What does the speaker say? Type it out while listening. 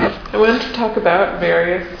want to talk about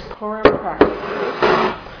various Purim practices.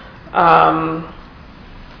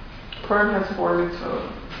 Purim has 4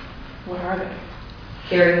 mitzvot. What are they?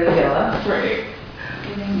 Hearing the megillah. Right.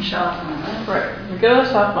 Getting shaf manot. Right. Megillah,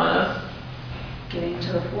 shaf manot. Getting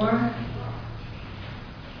to the 4.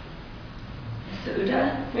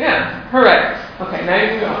 Suda. Yeah, correct. Okay, now you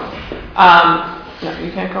can go on. No,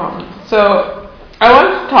 you can't go on. So, I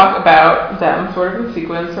want to talk about them sort of in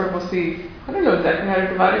sequence, or we'll see. I don't know exactly how to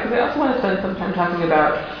divide it, because I also want to spend some time talking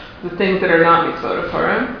about the things that are not mitzvot of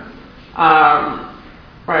Purim.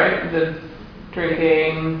 Right? The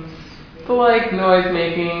drinking, the noise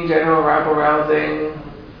making, general rabble rousing,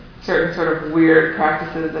 certain sort of weird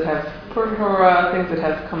practices that have Purim Torah, things that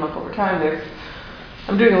have come up over time.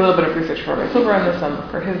 I'm doing a little bit of research for my Silver on this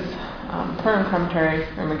for his Purim commentary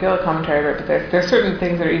or Megillah commentary, right? But there's certain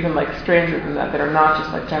things that are even stranger than that are not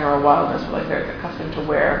just general wildness, but there's a custom to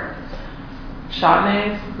wear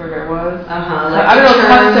shatnez, where there was. I don't know,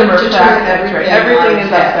 custom or practice, right? Everything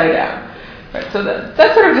is upside down. Right, so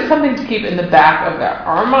that's sort of just something to keep in the back of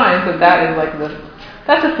our minds, that is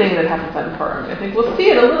that's a thing that happens on Purim. I think we'll see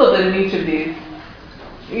it a little bit in each of the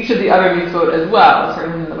other mitzvot as well,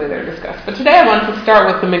 certainly in the way they're discussed. But today I wanted to start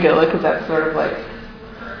with the Megillah, because that's sort of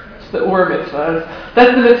it's the Or mitzvah.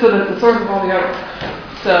 That's the mitzvah that's the source of all the others.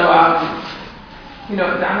 So, I don't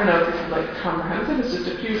know if this is comprehensive. It's just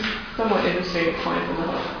a few somewhat interesting points in the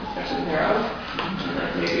whole discussion thereof.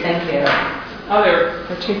 Thank you. Other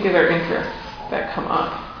particular interests that come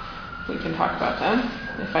up, we can talk about them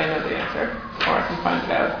if I know the answer, or I can find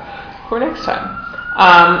it out for next time.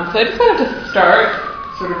 So I just wanted to start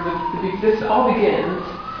sort of this all begins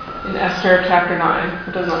in Esther chapter 9.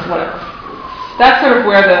 It doesn't whatever. That's sort of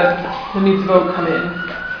where the mitzvot come in.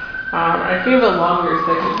 I gave a longer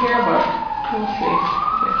segment here, but we'll see.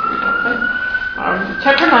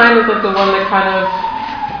 Chapter 9 is the one that kind of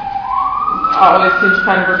always seems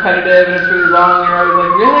kind of repetitive, and it's really long, and you're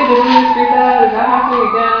always really? Did we just read that? Is that happening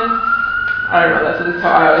again? I don't know, that's at least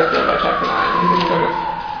how I always feel about chapter 9. It's sort of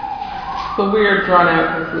the weird, drawn-out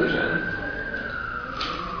conclusion.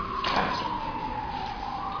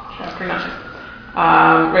 Chapter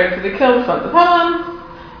 9. Right, so they kill the sons of Haman,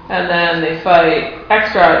 and then they fight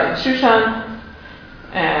Extra in Shushan,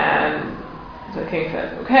 and the king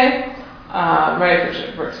says, okay. Right,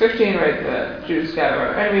 verse 15, right, the Jews gather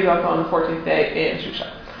our enemies up on the 14th day in Shushan.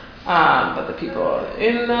 But the people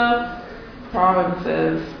in the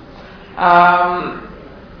provinces,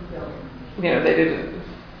 they didn't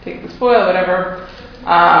take the spoil, whatever.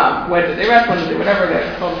 When did they rest? When did they whatever? They had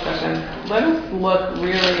a full discussion. Let us look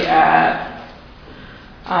really at,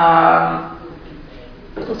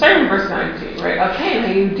 we'll start in verse 19, right? Okay,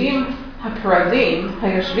 hayudim haperazim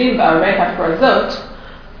hayashvim ba'arei haperazot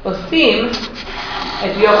עושים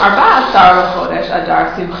את יום 14 לחודש אדר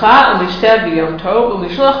שמחה ומשתה ויום טוב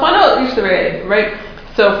ומשלוח manot איש לרעהו. Right?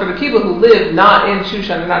 So for the people who live not in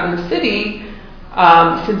Shushan, not in the city,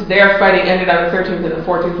 since their fighting ended on the 13th and the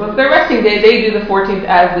 14th, well, their resting day, they do the 14th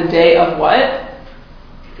as the day of what?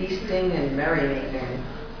 Feasting and merrymaking.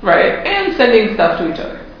 Right, and sending stuff to each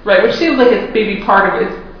other. Right, which seems like it's maybe part of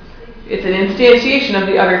it. It's an instantiation of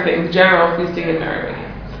the other things, general feasting and merrymaking.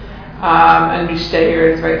 And Mishta here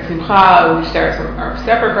is Simcha, and Mishta are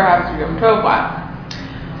separate perhaps, Yom Tov, wow.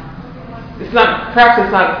 Perhaps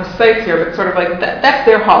it's not precise here, but sort of that's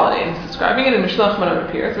their holiday. And it's describing it in mishloach manot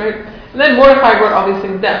appears, right? And then Mordechai wrote all these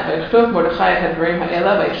things down. Vayichtov Mordechai et hadvarim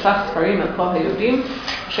ha'ela, vayishlach sfarim el kol haYudim,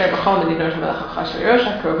 asher b'chol medinot hamelech Achashverosh,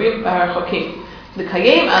 ha'krobim v'ha'rechokim.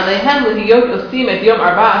 L'kayem aleihem l'hiyot osim et yom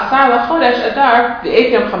 14 l'chodesh adar, v'et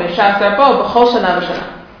yom 15 bo, b'chol shana v'shana.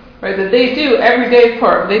 Right, that they do every day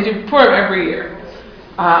Purim. They do Purim every year.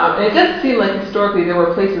 And it does seem like historically there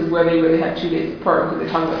were places where they really had 2 days of Purim, because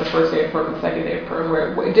they talk about the first day of Purim and the second day of Purim,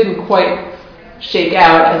 where it didn't quite shake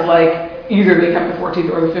out as either they kept the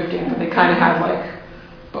 14th or the 15th, but they kind of had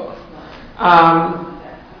both.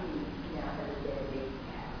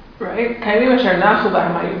 Right?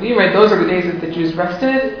 Right, those are the days that the Jews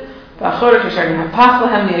rested. Where there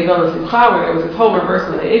was this whole reverse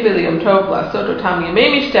in to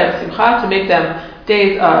make them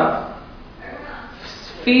days of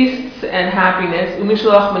feasts and happiness.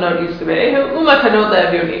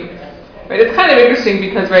 Right, it's kind of interesting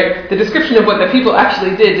because, right, the description of what the people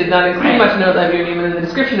actually did not include matanot le-evyonim, and then the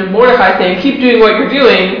description of Mordechai saying, keep doing what you're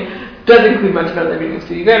doing, does include matanot le-evyonim.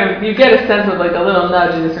 So you get a sense of a little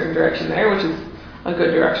nudge in a certain direction there, which is a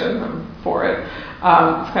good direction. I'm for it.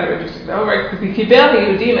 It's kind of interesting though, right? So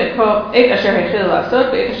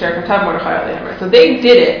they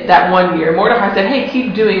did it that one year. Mordechai said, hey,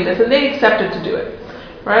 keep doing this, and they accepted to do it,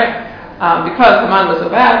 right? Because Haman was so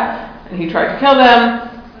bad, and he tried to kill them,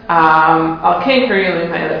 Al Kain Purim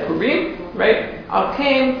Purim, right? Al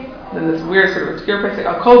Kain, then this weird sort of obscure person,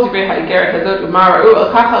 Al Kol Divrei Ha'igeret Hazot Umara'u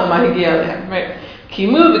Al Kacha U'Mahigia Alehem, right?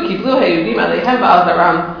 Kimu V'Kiblu Ha'Yudim Alehem Ba'al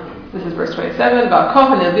Zaram. This is verse 27. Ba'al Kol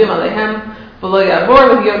Ha'Nilvim Alehem V'lo Yavor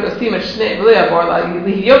L'Hiyot Osim Et Shnei V'lo Yavor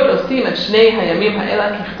L'Hiyot Osim Et Shnei Hayamim Ha'ela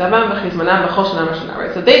Kichtavam V'Chizmanam V'Chol Shana V'Shana,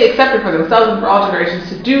 right? So they accepted for themselves and for all generations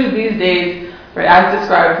to do these days, right, as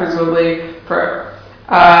described presumably forever.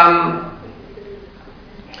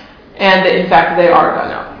 And in fact, they are done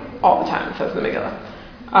now all the time, says the megillah.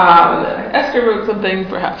 And then Esther wrote something,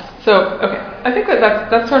 perhaps. So, okay, I think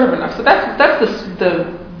that's sort of enough. So that's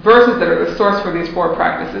the verses that are the source for these four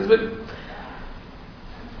practices. But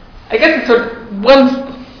I guess it's sort of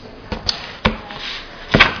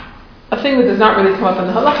a thing that does not really come up in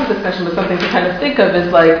the halachic discussion, but something to kind of think of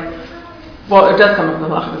is like, well, it does come up in the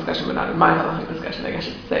halachic discussion, but not in my halachic discussion, I guess I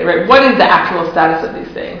should say, right? What is the actual status of these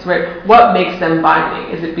things, right? What makes them binding?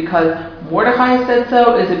 Is it because Mordechai said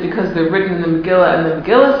so? Is it because they're written in the Megillah and the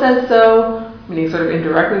Megillah says so? Meaning sort of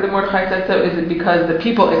indirectly that Mordechai said so? Is it because the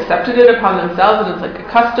people accepted it upon themselves and it's like a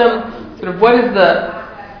custom? Sort of what is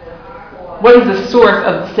the source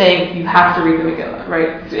of saying you have to read the Megillah,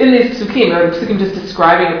 right? So in these psukim, are the psukim just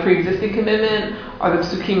describing a pre-existing commitment? Are the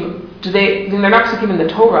psukim, they're not psukim in the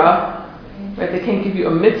Torah, right? They can't give you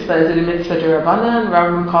a mitzvah. Is it a mitzvah d'Rabbanan?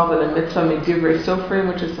 Rambam calls it a mitzvah midivrei sofrim,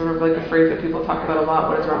 which is sort of like a phrase that people talk about a lot.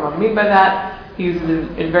 What does Rambam mean by that? He uses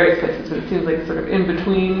it in various places, but it seems like sort of in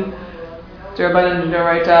between d'Rabbanan and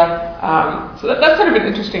d'Oraita. So that's sort of an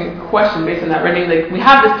interesting question based on that. Right? I mean, like, we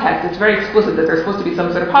have this text. It's very explicit that there's supposed to be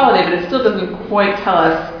some sort of holiday, but it still doesn't quite tell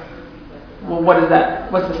us, well, what is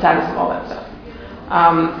that? What's the status of all that stuff?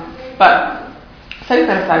 But setting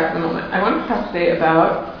that aside for the moment, I want to talk today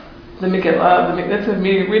about the Megillah, that's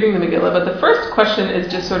me reading the Megillah, but the first question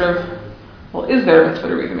is just sort of, well, is there a mitzvah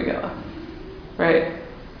to read the Megillah? Right?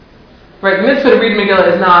 Right, the mitzvah to read the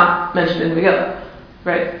Megillah is not mentioned in the Megillah.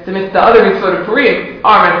 Right? The other mitzvot of Purim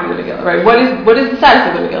are mentioned in the Megillah, right? What is the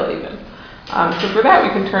status of the Megillah even? So for that we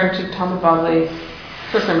can turn to Talmud Bavli,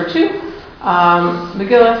 source number 2,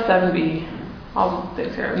 Megillah 7b, all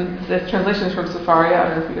things here. And the translation is from Sefaria. I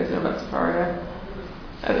don't know if you guys know about Sefaria.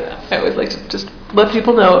 I always like to just let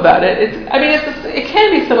people know about it. It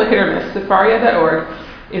can be somewhat hit or miss. Sefaria.org.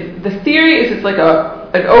 The theory is it's like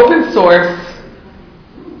an open source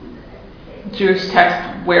Jewish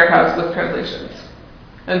text warehouse with translations.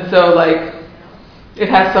 And so, like, it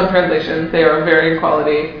has some translations. They are of varying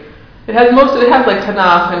quality. It has like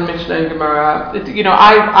Tanakh and Mishnah and Gemara.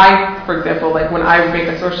 I, for example, like when I make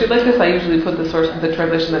a source sheet like this, I usually put the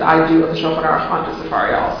translation that I do of the Shulchan Aruch onto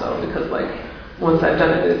Sefaria also, because like, once I've done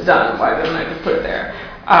it, it's done. Why don't I just put it there?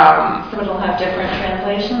 So it'll have different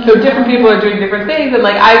translations? So different people are doing different things, and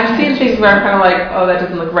like I've seen things where I'm kind of like, oh, that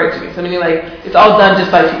doesn't look right to me. So I mean, like, it's all done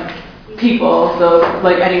just by people. So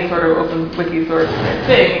like any sort of open wiki source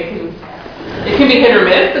thing, it can be hit or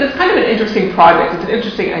miss, but it's kind of an interesting project. It's an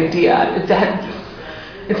interesting idea.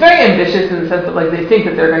 It's very ambitious in the sense that like they think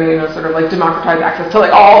that they're going to sort of like democratize access to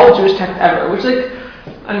like all Jewish text ever, which like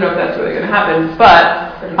I don't know if that's really going to happen,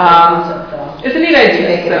 but it's a neat idea. To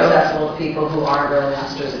make it accessible to people who aren't real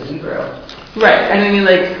masters of Hebrew. Right, and I mean,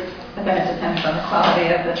 like... But then it depends on the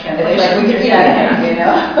quality of the translation. Like you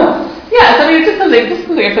know? Yeah, so I mean, it's just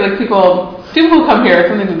something I feel like people who come here, it's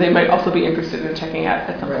something that they might also be interested in checking out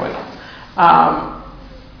at some point.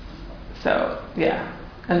 So, yeah.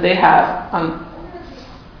 And they have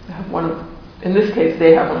in this case,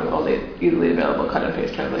 they have one of the only easily available cut and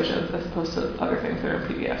paste translations as opposed to other things that are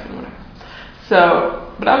in PDF and whatever.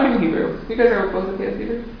 So, but I'm reading Hebrew. You guys are both okay with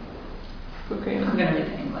Hebrew? Okay. I'm going to read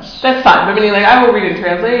the English. That's fine. But I mean, like, I will read and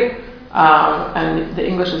translate, and the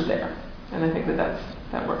English is there. And I think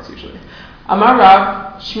that works usually. Amar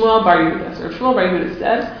Rav Shmuel Bar Yehuda. So Shmuel Bar Yehuda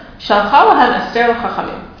said, Shalcha lahem Esther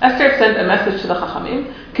l'chachamim. Esther sent a message to the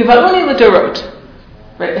chachamim, Kivaruni l'dorot.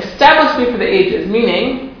 Right, establish me for the ages,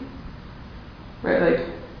 meaning, right, like,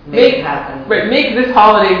 make this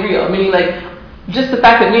holiday real. Meaning, like, just the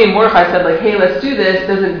fact that me and Mordechai said, like, hey, let's do this,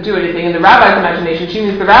 doesn't do anything. In the rabbi's imagination, she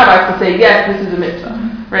needs the rabbis to say, yes, this is a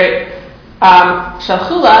mitzvah, right?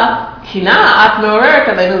 Shalchula kina at me'oreret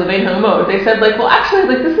aleinu levein ha'umot. They said, like, well, actually,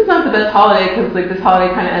 like, this is not the best holiday because, like, this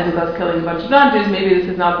holiday kind of ends with us killing a bunch of non-Jews. Maybe this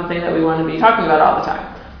is not the thing that we want to be talking about all the time.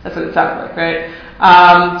 That's what it sounded like, right?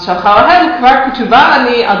 She's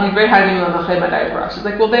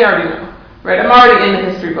like, well, they already know, right? I'm already in the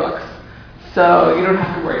history books, so you don't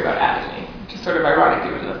have to worry about adding me. Which is sort of ironic,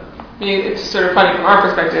 even though, I mean, it's sort of funny from our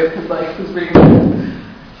perspective, because like, who's reading this?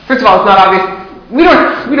 First of all, it's not obvious. We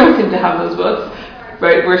don't seem to have those books,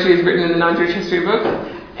 right? Where she is written in the non-Jewish history books,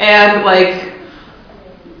 and like,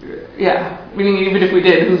 yeah. Meaning, even if we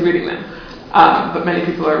did, who's reading them? But many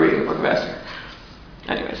people are reading the book of Esther.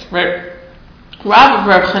 Anyways, right? Rav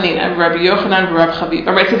Chanina, Rabbi Yochanan, Rav Chaviv.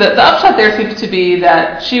 All right, so the upshot there seems to be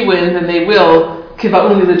that she wins, and they will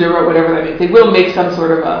kivauni l'dorot, whatever that means. They will make some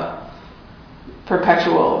sort of a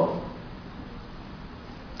perpetual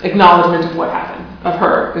acknowledgement of what happened, of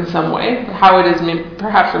her in some way. How it is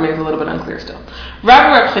perhaps remains a little bit unclear still.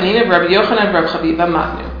 Rav Chanina, Rabbi Yochanan, Rav Chaviv,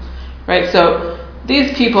 Matnu. Right, so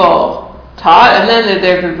these people taught, and then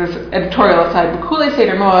there's this editorial aside. B'kulei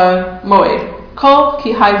seder moed. Kol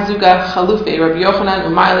ki hai zuga chalufe Rabbi Yochanan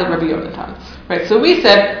u'mailid Rabbi Yonatan. Right, so we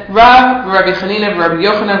said Rav, Rabbi Chanina, Rabbi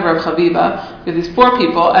Yochanan, Rabbi Chaviva. We have these four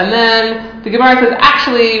people, and then the Gemara says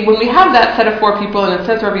actually when we have that set of four people and it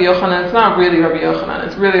says Rabbi Yochanan, it's not really Rabbi Yochanan,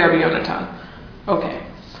 it's really Rabbi Yonatan. Okay.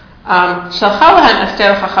 Shalcha lahem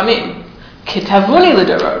Esther chachamim kitavuni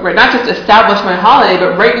l'dorot. Right, not just establish my holiday,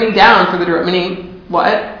 but write me down for the dorot. Meaning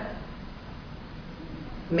what?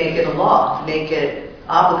 Make it a law. Make it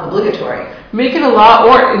obligatory. Make it a law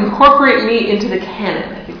or incorporate me into the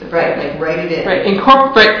canon. I think that's right. Like write it in. Right.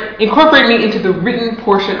 Incorporate me into the written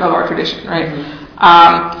portion of our tradition. Right.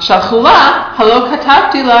 Shalchula halo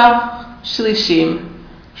katavti la shlishim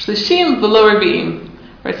v'lo revi'im.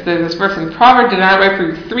 Right. So there's this verse in Proverbs. Did I write for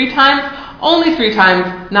you 3 times? Only 3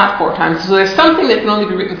 times, not 4 times. So there's something that can only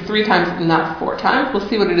be written 3 times, not 4 times. We'll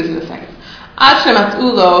see what it is in a second. Ad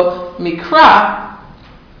shematz'ulo mikra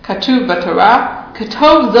katuv b'torah.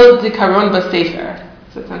 Katov zod zikaron b'sefer.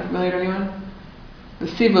 Does that sound familiar to anyone? The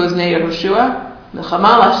Sivos nei Yehoshua,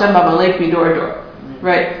 Melchama Hashem b'Amalek midor dor.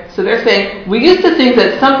 Right. So they're saying we used to think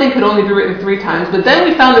that something could only be written 3 times, but then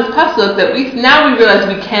we found this pasuk that we realize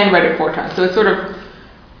we can write it 4 times. So it's sort of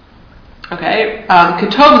okay.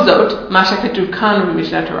 Katov zot masha katuv kan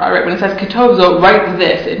v'mishneh Torah. Right. When it says katov zot, write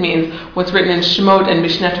this, it means what's written in Shemot and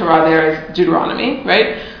Mishneh Torah. There is Deuteronomy.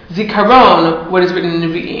 Right. Zikaron, what is written in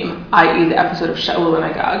Nevi'im, i.e. the episode of Shaul and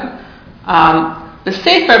Agag. The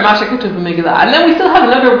Sefer, Masha Ketuv megillah. And then we still have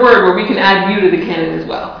another word where we can add you to the canon as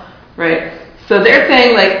well. Right? So they're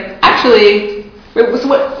saying, like, actually,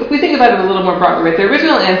 if we think about it a little more broadly, right, the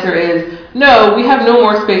original answer is, no, we have no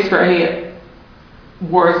more space for any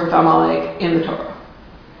wars with Amalek in the Torah.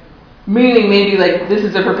 Meaning maybe, like, this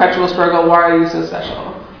is a perpetual struggle, why are you so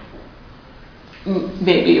special?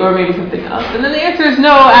 Maybe, or maybe something else. And then the answer is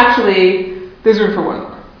no, actually, there's room for one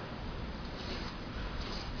more.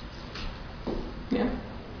 Yeah?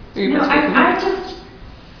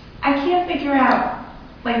 I can't figure out,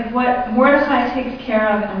 like, what Mordechai takes care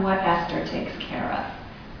of and what Esther takes care of.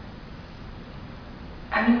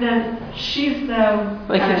 I mean, she's the...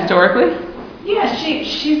 Like, historically? Yeah,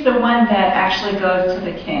 she's the one that actually goes to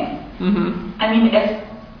the king. Mm-hmm. I mean,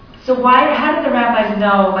 how did the rabbis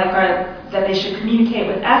know, like, that they should communicate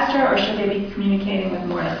with Esther, or should they be communicating with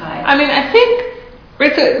Mordechai? I mean, I think,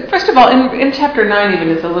 right, so first of all, in chapter 9 even,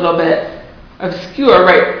 it's a little bit obscure,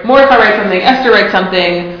 right? Mordechai writes something, Esther writes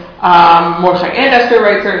something, Mordechai and Esther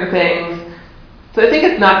write certain things. So I think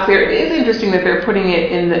it's not clear. It is interesting that they're putting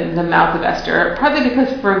it in the mouth of Esther, partly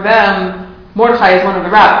because for them, Mordechai is one of the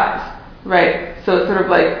rabbis, right? So it's sort of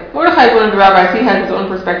like, Mordechai is one of the rabbis, he has his own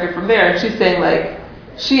perspective from there, and she's saying, like,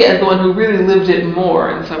 she, as the one who really lived it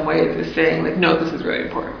more in some ways, is saying, like, no, this is really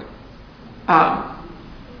important. Yeah.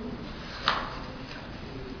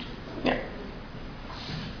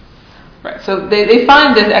 Right, so they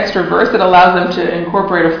find this extra verse that allows them to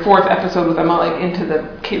incorporate a 4th episode with Amalek into the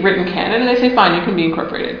written canon, and they say, fine, you can be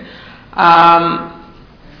incorporated.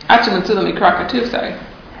 Actually, Matsula Mikraka too, sorry.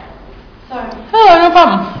 Sorry. Oh, no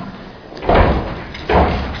problem.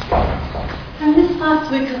 I missed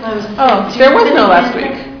last week because I was... Oh, there was no last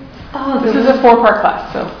week. Oh, this is a 4-part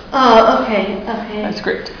class, so... Oh, okay. That's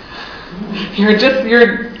great. You're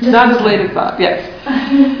not as late as thought, yes.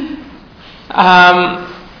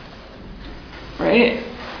 Right?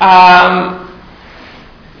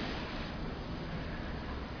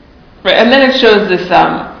 Right, and then it shows this,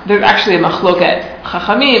 there's actually a machloket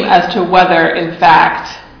chachamim as to whether, in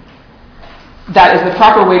fact, that is the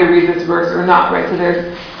proper way to read this verse or not, right? So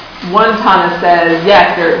there's one Tana says,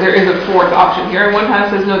 yes, there is a 4th option here, and one Tana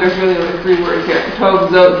says, no, there's really only 3 words here. Ketov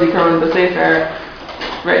zot zikaron b'sefer.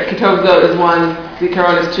 Right, Ketov zot is 1,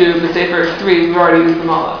 zikaron is 2, b'sefer is 3. We've already used them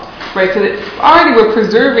all up. Right, so that already we're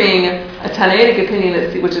preserving a Tanaitic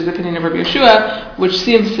opinion, which is the opinion of Rabbi Yeshua, which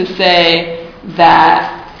seems to say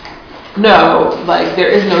that no, like there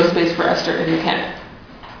is no space for Esther in the canon.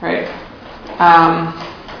 Right.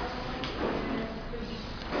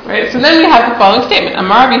 Right, so then we have the following statement: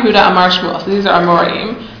 Amar Yehuda, Amar Shmuel. So these are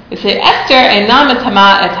Amorim. They say Esther einam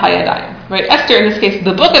metama et hayadayim. Right, Esther in this case,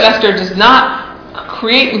 the book of Esther does not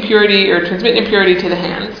create impurity or transmit impurity to the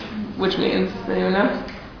hands. which means, anyone know?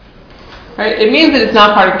 Right? It means that it's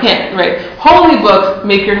not part of the canon, right? Holy books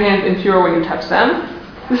make your hands impure when you touch them.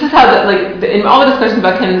 This is how, in all the discussions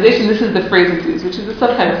about canonization, this is the phrase it's used, which is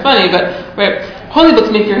itself kind of funny, but, right, holy books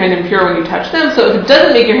make your hand impure when you touch them, so if it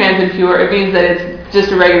doesn't make your hands impure, it means that it's just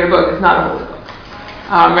a regular book, it's not a holy book.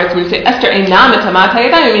 Right, so when you say Esther einam mitamat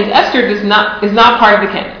hayadayim, it means Esther is not part of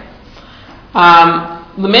the canon.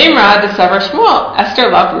 L'meimra desavar Shmuel, Esther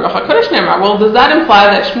loved Ruach HaKodesh neimra. Well, does that imply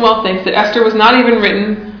that Shmuel thinks that Esther was not even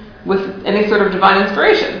written with any sort of divine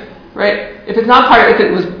inspiration? Right? If it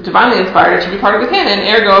was divinely inspired, it should be part of the canon.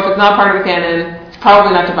 Ergo, if it's not part of the canon, it's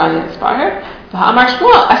probably not divinely inspired.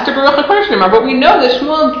 But we know that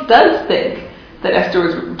Shmuel does think that Esther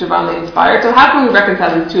was divinely inspired. So how can we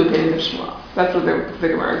reconcile these two opinions of Shmuel? That's what the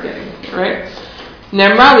Gemara is getting here, right?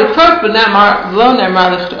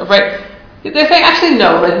 Right? They're saying actually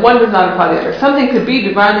no, one does not imply the other. Something could be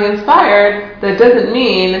divinely inspired. That doesn't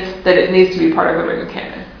mean that it needs to be part of the written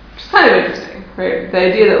canon. Which is kind of interesting. Right? The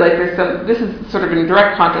idea that this is sort of in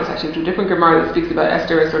direct contrast actually to a different Gemara that speaks about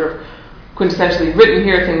Esther as sort of quintessentially written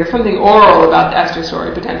here, saying there's something oral about the Esther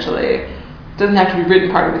story potentially. It doesn't have to be written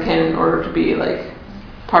part of the canon in order to be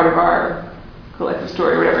part of our collective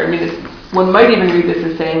story or whatever. I mean, one might even read this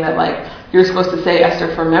as saying that you're supposed to say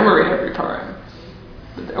Esther from memory every Purim,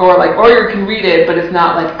 or you can read it, but it's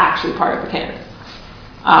not actually part of the canon.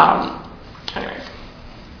 Anyways,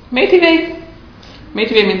 Meitive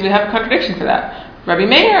means we have a contradiction for that. Rabbi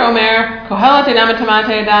Meir Omer, Kohelet einam mitamat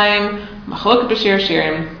hayadayim, machloket b'shir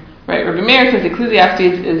shirim. Right, Rabbi Meir says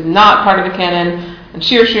Ecclesiastes is not part of the canon, and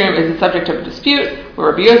Shir Shirim is the subject of a dispute,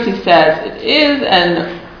 where Rabbi Yossi says it is,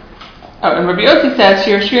 and Rabbi Yossi says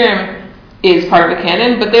Shir Shirim is part of the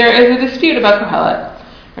canon, but there is a dispute about Kohelet.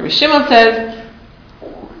 Rabbi Shimon says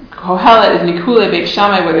Kohelet is Nikule Beit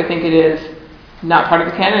Shammai, where they think it is not part of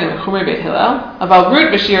the canon, and Mechumei Beit Hillel. About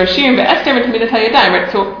root b'shir shirim be'ester v'tamidat hayadayim. Right.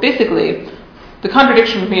 So basically, the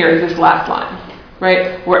contradiction from here is this last line,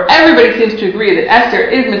 right, where everybody seems to agree that Esther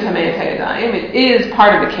is mitameat hayadayim. It is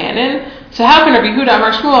part of the canon. So how can Rabbi Huda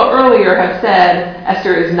Amar Shmuel earlier have said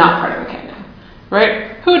Esther is not part of the canon,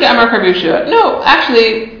 right? Huda Amar Rabbi Yehoshua. No,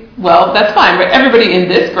 actually. Well, that's fine, right? Everybody in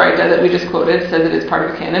this Braita that we just quoted says it is part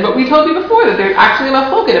of the canon, but we told you before that there's actually a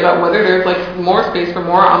machloket about whether there's more space for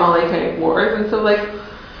more Amalekite wars, and so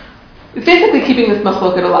it's basically keeping this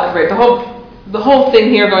machloket alive, right? The whole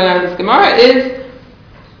thing here going on in this Gemara is,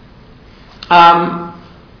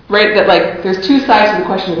 right, that there's two sides to the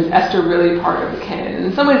question of is Esther really part of the canon? And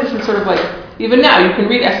in some ways, this is sort of even now you can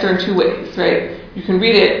read Esther in two ways, right? You can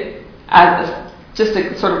read it as just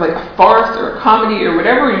sort of a farce or a comedy or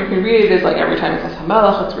whatever. You can read it as every time it says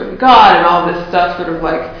Hamelech, it's really God, and all this stuff, sort of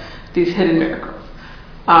these hidden miracles.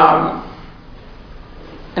 And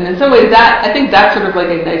in some ways, I think that's sort of a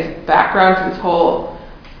nice background to this whole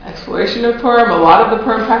exploration of Purim. A lot of the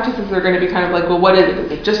Purim practices are going to be kind of well, what is it?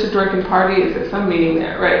 Is it just a drinking party? Is there some meaning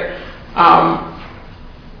there, right?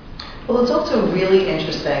 Well, it's also really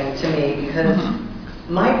interesting to me because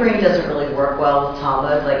my brain doesn't really work well with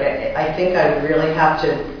Talmud. I think I really have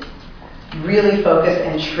to really focus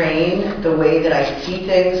and train the way that I see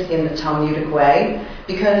things in the Talmudic way,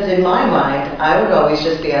 because in my mind, I would always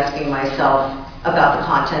just be asking myself about the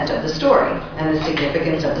content of the story and the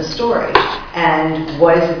significance of the story and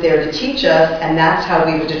what is it there to teach us, and that's how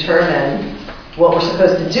we would determine what we're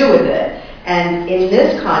supposed to do with it. And in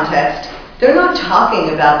this context, they're not talking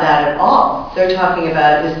about that at all. They're talking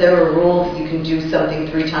about, is there a rule that you can do something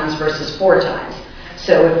 3 times versus 4 times?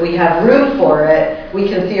 So if we have room for it, we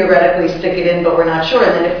can theoretically stick it in, but we're not sure.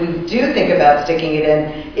 And then if we do think about sticking it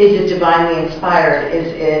in, is it divinely inspired? Is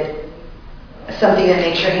it something that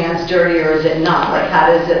makes your hands dirty, or is it not? How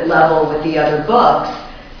does it level with the other books?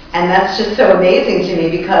 And that's just so amazing to me,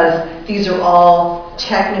 because these are all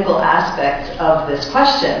technical aspects of this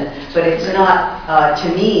question, but it's not, to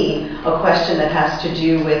me, a question that has to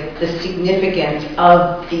do with the significance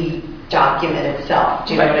of the document itself.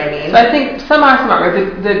 Do you know what I mean? So I think some are.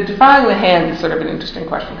 Right? The defining the hands is sort of an interesting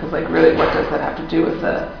question, because really, what does that have to do with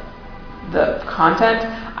the content?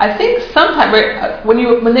 I think sometimes, right,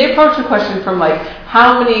 when they approach the question from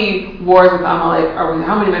how many wars with Amalek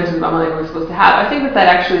how many mentions of Amalek are we supposed to have, I think that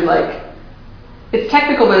actually it's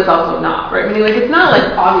technical, but it's also not, right? Meaning it's not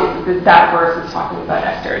obvious that verse is talking about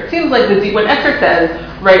Esther. It seems like when Esther says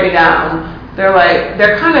write me down,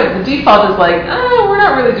 they're kind of, the default is we're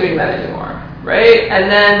not really doing that anymore, right? And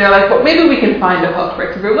then they're well, maybe we can find a hook,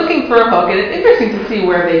 right? So they're looking for a hook, and it's interesting to see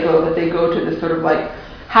where they go. That they go to this sort of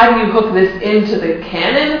how do you hook this into the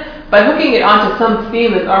canon? By hooking it onto some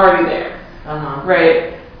theme that's already there,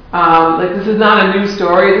 right? This is not a new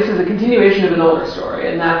story. This is a continuation of an older story,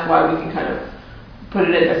 and that's why we can kind of put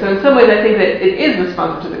it in there. So in some ways, I think that it is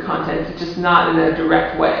responsive to the content, it's just not in a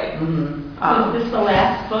direct way. Is this the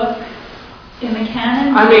last book in the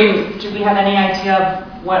canon? I mean, do we have any idea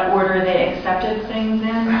of what order they accepted things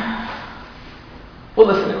in? Well,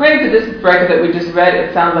 listen, according to this bracket that we just read,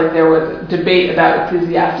 it sounds like there was debate about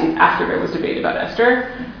Ecclesiastes after there was debate about Esther,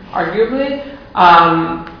 arguably.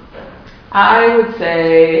 I would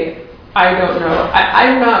say, I don't know.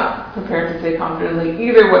 I'm not prepared to say confidently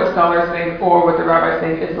either what scholars think or what the rabbis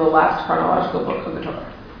think is the last chronological book of the Torah.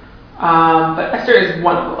 But Esther is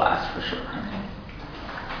one of the last, for sure.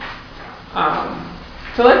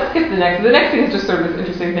 So let's skip the next. The next thing is just sort of this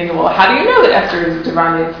interesting thing of, well, how do you know that Esther is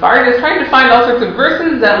divinely inspired? It's trying to find all sorts of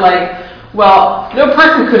verses that, well, no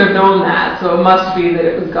person could have known that, so it must be that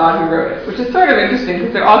it was God who wrote it, which is sort of interesting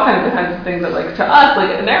because there are all kinds of things that, to us,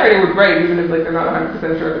 a narrator would write even if, they're not 100%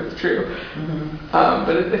 sure if it's true.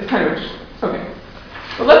 But it's kind of interesting. Okay.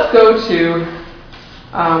 Well, let's go to,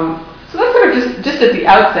 so that's sort of just at the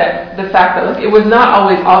outset, the fact that, it was not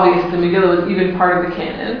always obvious the megillah was even part of the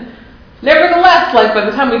canon. Nevertheless, by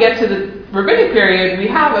the time we get to the rabbinic period, we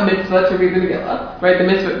have a mitzvah to read the megillah, right? The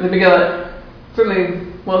megillah,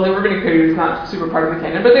 certainly, well, in the rabbinic period, it's not super part of the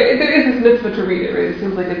canon, but there is this mitzvah to read it, right? It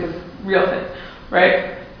seems like it's a real thing,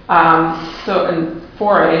 right? So, and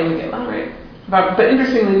foray in megillah, right? But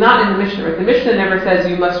interestingly, not in the Mishnah, right? The Mishnah never says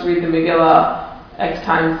you must read the megillah X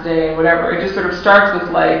times a day, whatever. It just sort of starts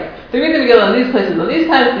with they read the megillah in these places, on these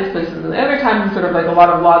times, these places, and the other times, sort of a lot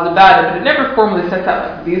of laws about it, but it never formally sets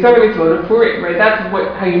out these are the mitzvot of Purim, right? That's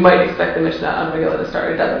how you might expect the Mishnah on Megillah to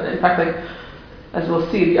start. It doesn't. In fact, as we'll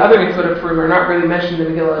see, the other mitzvot of Purim are not really mentioned in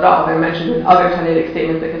the Megillah at all. They're mentioned in other Tanaitic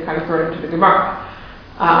statements that can kind of throw into the Gemara.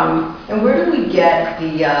 And where do we get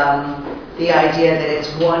the idea that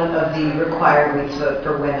it's one of the required mitzvot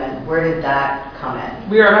for women? Where did that come in?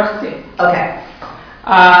 We are about to see. Okay.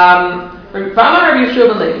 So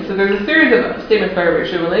there's a series of statements by Rabbi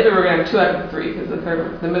Yeshua and Levi. We're going to have 2 out of 3 because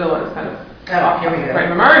the middle one is kind of off. Here we go. Right,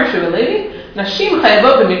 Mamar Yeshua and Levi. Nashim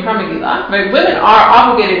chayavot b'mikra megillah. Right, women are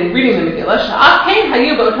obligated in reading the Megillah. Sha'akein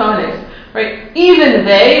hayu b'otohanes. Right, even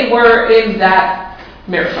they were in that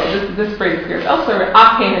miracle. This phrase appears elsewhere.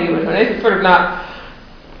 Akein hayu b'otohanes. It's sort of not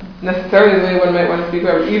necessarily the way one might want to speak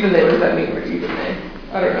about. Even they. What does that mean? Or even they?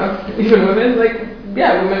 I don't know. Even women,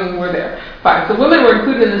 yeah, women were there. Fine. So women were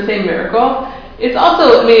included in the same miracle. It's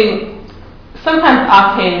also, sometimes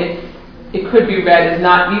akein, it could be read as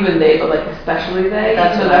not even they, but especially they.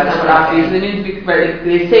 That's not what akein usually means. Right?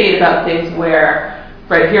 They say it about things where,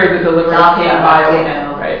 right, here the deliverance came by a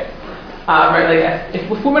woman, right? If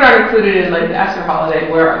women aren't included in the Esther holiday,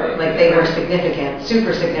 where are they? They were significant,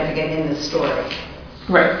 super significant in the story.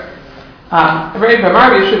 Right. Rabbi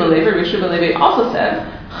Yeshua Levi also says,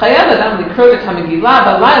 Chayav adam likrot et ha-megillah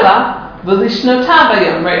b'layla v'lishnota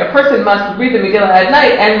b'yom. Right, a person must read the Megillah at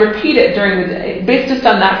night and repeat it during the day. Based just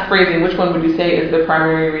on that phrasing, which one would you say is the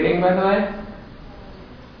primary reading, by the way?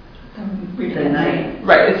 Reading at night.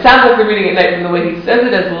 Right, it sounds like the reading at night from the way he says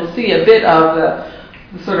it, as we'll see a bit of the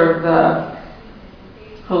sort of the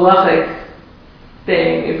halachic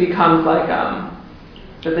thing. It becomes that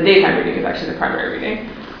the daytime reading is actually the primary reading.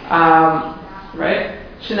 Right?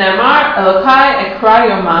 Shneimar Elokai ekra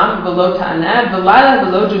yomam v'lo ta'aneh v'layla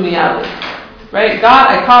v'lo jumiyali. Right? God,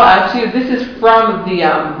 I call out to you. This is from the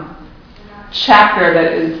chapter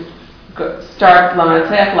that starts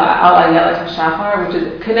Lamanatzeach la'al ayelet hashachar, which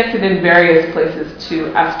is connected in various places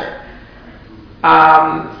to Esther.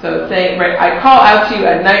 So it's saying, right, I call out to you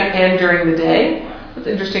at night and during the day. What's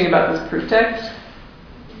interesting about this proof text?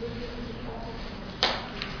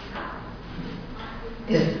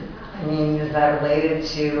 Is that related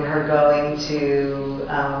to her going to,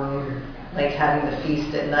 having the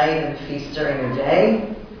feast at night and the feast during the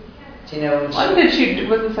day? Do you know? Was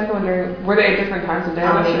the second one were they at different times of day?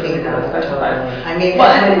 I'm thinking about it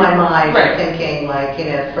totally. In my mind, right. I'm thinking,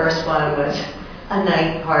 the first one was a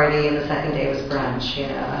night party and the second day was brunch,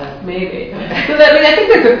 Maybe. So I think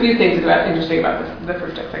there's a few things interesting about the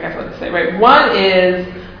first text, I guess I'll just say, right? One is,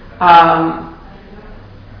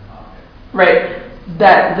 right,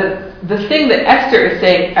 that the thing that Esther is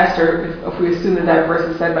saying, if we assume that verse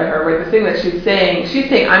is said by her, right, the thing that she's saying,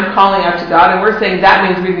 I'm calling out to God, and we're saying that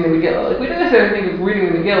means reading the Megillah. We don't necessarily think of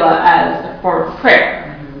reading the Megillah as a form of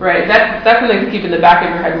prayer, right? That's something to keep in the back of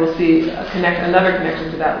your head. We'll see another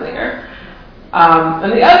connection to that later.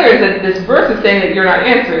 And the other is that this verse is saying that you're not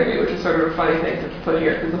answering me, which is sort of a funny thing to put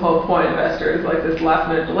here, because the whole point of Esther is this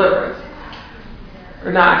last-minute deliverance.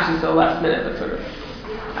 Or not actually so last minute, but sort of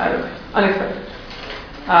unexpected.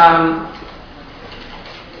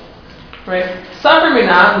 Right. Savar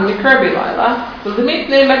mina l'mikra b'layla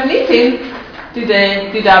v'lemitnei magnitin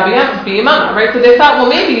right? So they thought, well,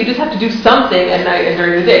 maybe you just have to do something at night and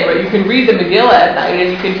during the day, right? You can read the Megillah at night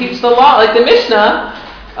and you can teach the law, like the Mishnah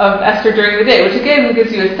of Esther during the day, which again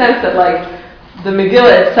gives you a sense that like the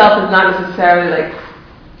Megillah itself is not necessarily like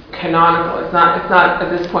canonical. It's not at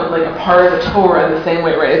this point like a part of the Torah in the same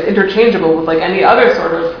way, right? It's interchangeable with like any other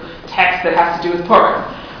sort of text that has to do with Purim.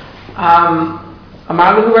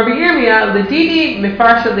 Amar lahu Rabbi Yirmiyah, l'didi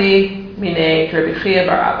mifarshali minei Rabbi Chia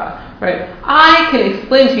bar Abba. Right? I can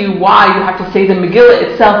explain to you why you have to say the Megillah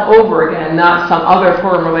itself over again, not some other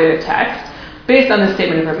Purim-related text, based on the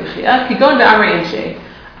statement of Rabbi Chia. Kigon da'amri inshe,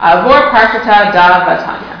 avor parshata da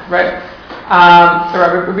vatanya. Right?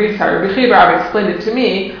 Rabbi Chia bar Abba explained it to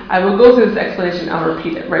me. I will go through this explanation and I'll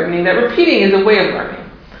repeat it. Right? Meaning that repeating is a way of learning.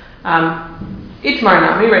 Itmar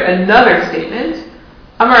nami. Right? Another statement.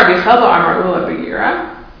 Amar Rabbi Chelba, Amar Ula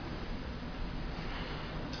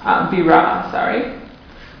Bira. Sorry.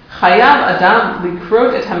 Chayav Adam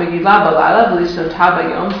likrot et hamegillah balala v'lishnotah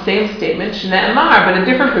bayom. Same statement. Shne'emar, but a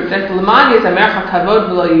different proof text. L'man yizamercha kavod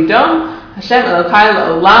v'lo yidom. Hashem Elokai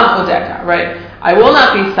la'olam odeka. Right. I will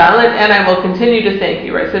not be silent, and I will continue to thank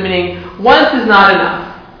you. Right. So meaning once is not enough.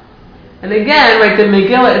 And again, right, the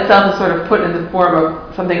Megillah itself is sort of put in the form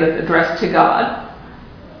of something that's addressed to God.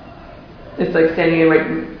 It's like standing in right.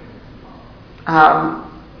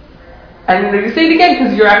 And you say it again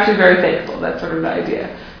because you're actually very thankful. That's sort of the idea.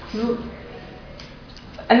 I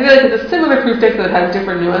feel like it's a similar proof text that has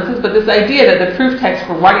different nuances, but this idea that the proof text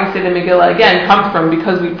for why you say the Megillah again comes from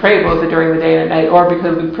because we pray both during the day and at night, or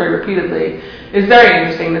because we pray repeatedly, is very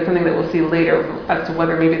interesting. That's something that we'll see later as to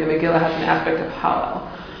whether maybe the Megillah has an aspect of Hallel.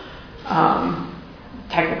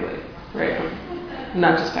 Technically, right?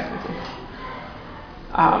 Not just technically.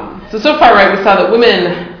 So far, right, we saw that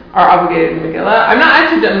women are obligated in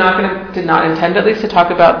Megillah. Did not intend at least to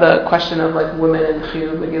talk about the question of like women and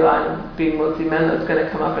chiyuv Megillah and being mostly men. That's going to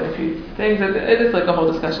come up in a few things. It is like a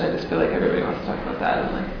whole discussion. I just feel like everybody wants to talk about that.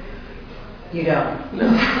 And like, you don't. No.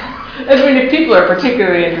 I mean, if people are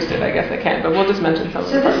particularly interested, I guess I can. But we'll just mention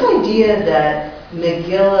something. So this idea that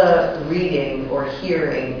Megillah reading or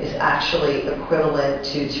hearing is actually equivalent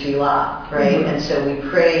to tefillah, right? Mm-hmm. And so we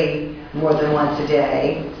pray more than once a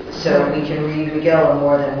day, so we can read Megillah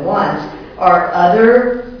more than once. Are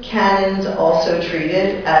other canons also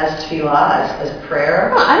treated as tefillah, as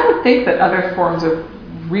prayer? Well, I don't think that other forms of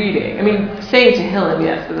reading, I mean, saying Tehillim,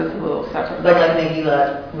 yes, but that's a little separate. But like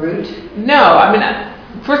Megillah root? No, I mean,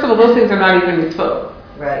 first of all, those things are not even mitzvot.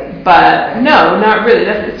 Right. But no, not really.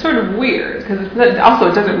 It's sort of weird, because it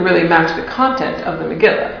doesn't really match the content of the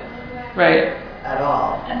Megillah, right? At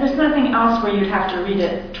all. And there's nothing else where you'd have to read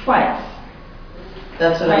it twice.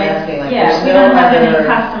 That's what I'm asking. Like, yeah, we don't have any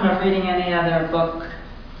custom of reading any other book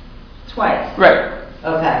twice. Right.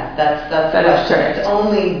 Okay, that's the that question. Is it's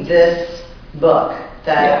only this book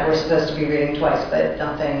that we're supposed to be reading twice, but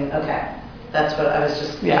nothing. Okay, that's what I was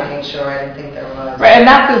just making sure. I didn't think there was. Right, and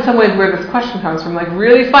that's in some ways where this question comes from. Like,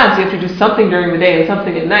 really fun. So you have to do something during the day and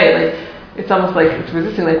something at night. Like, it's almost like it's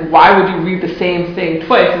resisting. Like, why would you read the same thing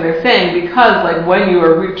twice? And they're saying because, like, when you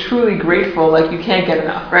are truly grateful, like, you can't get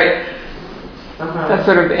enough, right? That's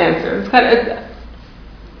sort of the answer. It's kind of,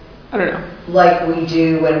 I don't know. Like we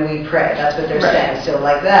do when we pray. That's what they're saying. So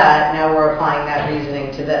like that, now we're applying that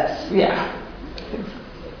reasoning to this. Yeah.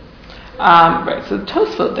 Right, so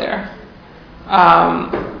Tosfot there.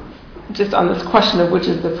 Just on this question of which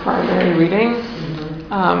is the primary reading.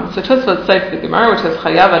 Mm-hmm. So Tosfot cites the Gemara, which says,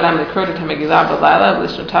 Chayav Adam likrot et megillah b'layla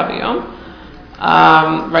v'lishnotah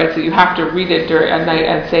b'yom. Right, so you have to read it at night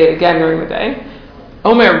and say it again during the day.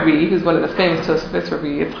 Omer Ri, who's one of the famous Tosafos, Rabbi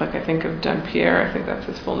Yitzchak, I think of Jean-Pierre, I think that's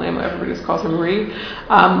his full name, everybody just calls him Ri.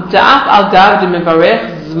 Da'af al gav de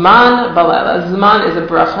mevarech zman balela. Zman is a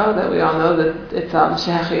bracha that we all know that it's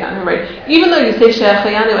shehachayanu, right? Even though you say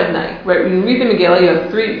shehachayanu at night, right? When you read the Megillah, you have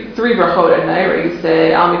three brachot at night, right? You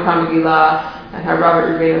say al mikra megillah and have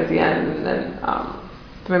Robert Rebbeinu at the end, and then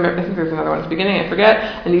I think there's another one at the beginning, I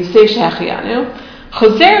forget, and you say shehachayanu.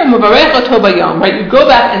 Choser u'mevarech oto bayom, right? You go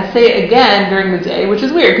back and say it again during the day, which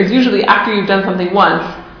is weird because usually after you've done something once,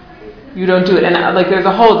 you don't do it. And like there's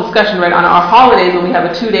a whole discussion, right? On our holidays, when we have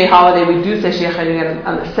a 2-day holiday, we do say Sheyachayinu again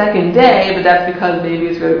on the second day, but that's because maybe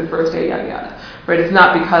it's really the first day, yada yada, right? It's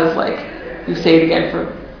not because like you say it again for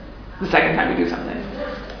the second time you do something,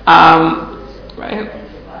 right?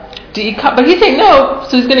 But he's saying no,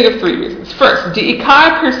 so he's going to give 3 reasons. First,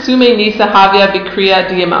 Di'ikar persume nisa havia bikriya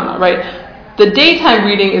diyamama, right? The daytime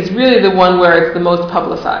reading is really the one where it's the most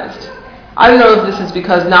publicized. I don't know if this is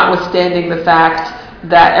because notwithstanding the fact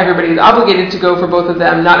that everybody is obligated to go for both of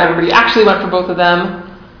them, not everybody actually went for both of them.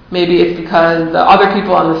 Maybe it's because the other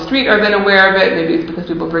people on the street are then aware of it. Maybe it's because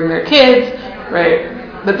people bring their kids. right?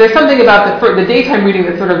 But there's something about the daytime reading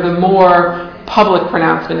that's sort of the more public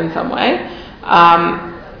pronouncement in some way.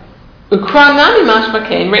 Ukranami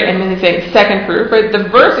mashmakein, right? And then he's saying second proof, right? The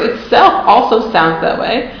verse itself also sounds that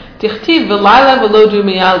way. Tichtiv v'layla v'lodu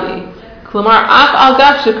miyali. Klamar af al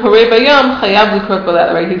gav shekorei bayom chayav likrot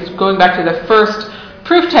b'layla, right? He's going back to the first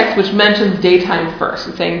proof text, which mentions daytime first.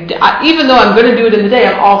 He's saying, even though I'm going to do it in the day,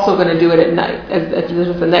 I'm also going to do it at night, as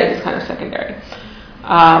if the night is kind of secondary.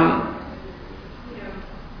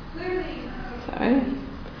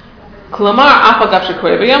 Klamar af al gav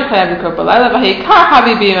shekorei bayom chayav likrot b'layla v'heikar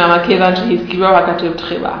habibi yamama kevan shehizkiro hakatuv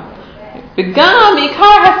tchila. V'gam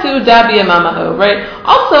ikar hasuda b'yamamahu, right?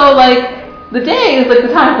 Also, like, the day is like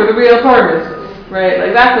the time for the real Purim mitzvahs, right?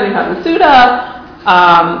 Like that's when you have the Suda,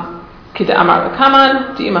 Kita Amar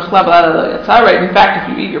Kaman, right? In fact,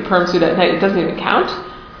 if you eat your Purim Suda at night, it doesn't even count.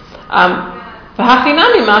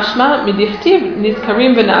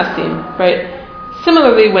 Right?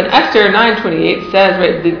 Similarly, when Esther 9:28 says,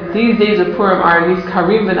 right, these days of Purim are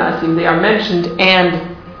nizkarim v'nasim, they are mentioned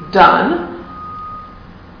and done.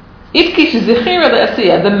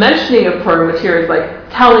 The mentioning of Purim, which here is like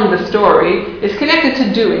telling the story, is connected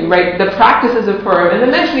to doing, right? The practices of Purim and the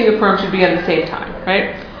mentioning of Purim should be at the same time,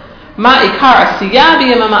 right?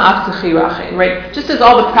 Right? Just as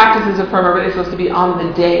all the practices of Purim are really supposed to be on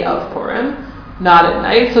the day of Purim, not at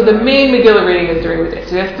night. So the main megillah reading is during the day.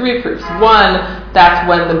 So we have three proofs. One, that's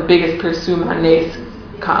when the biggest Pirsum HaNes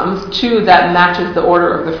comes. Two, that matches the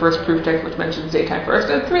order of the first proof text, which mentions daytime first.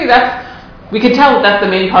 And three, we can tell that that's the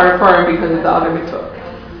main part of Purim because of the other mitzvot.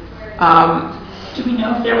 Do we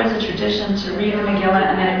know if there was a tradition to read the Megillah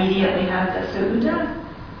and then immediately have the Seudah?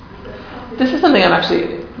 This is something I'm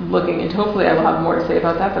actually looking into. Hopefully I will have more to say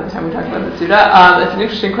about that by the time we talk about the Seudah. It's an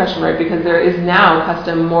interesting question, right? Because there is now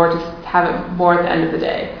custom more to have it more at the end of the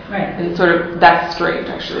day. Right. And sort of, that's strange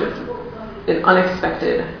actually. It's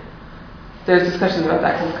unexpected. There's discussions about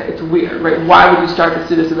that because it's weird, right? Why would you start the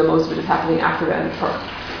Seudah so that most of it is happening after the end of Purim?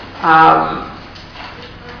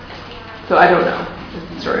 So I don't know. It's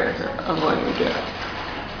the short answer of what you do.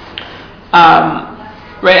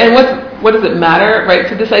 Right, and what does it matter, right?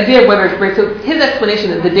 So this idea of whether it's right. So his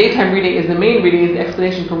explanation that the daytime reading is the main reading is the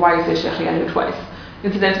explanation for why you say Shechianu twice.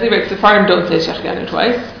 Incidentally, right, Sephardim don't say Shechianu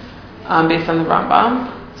twice, based on the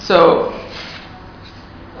Rambam. So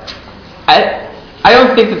I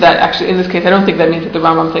don't think that actually in this case I don't think that means that the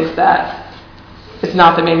Rambam thinks that it's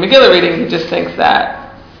not the main Megillah reading. He just thinks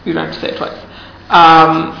that you don't have to say it twice.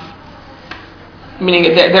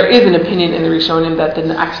 Meaning there is an opinion in the Rishonim that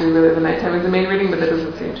actually really the nighttime is the main reading, but that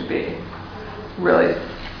doesn't seem to be really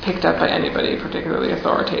picked up by anybody particularly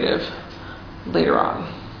authoritative later on.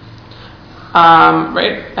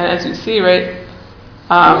 Right? And as you see, right?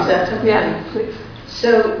 Yeah, please.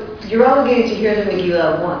 So you're obligated to hear the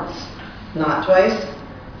Megillah once, not twice?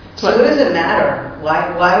 So what does it matter?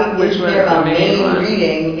 Why is there a main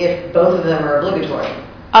reading if both of them are obligatory?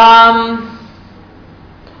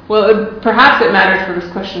 Well, perhaps it matters for this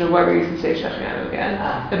question of whether you can say Shechianu again.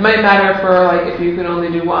 It might matter for like if you can only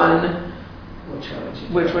do one.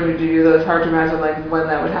 Which one would you do? Though it's hard to imagine like when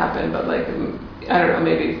that would happen. But like I don't know,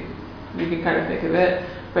 maybe you can kind of think of it.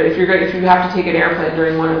 But if you have to take an airplane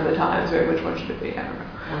during one of the times, right? Which one should it be? I don't know.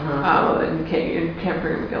 Well, then you can't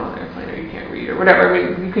bring a Megillah on an airplane, or you can't read, or whatever. I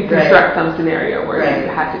mean, you could construct some scenario where you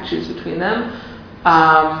had to choose between them.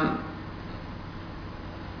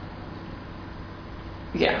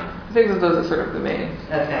 Yeah, I think that those are sort of the main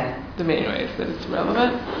ways that it's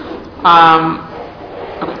relevant.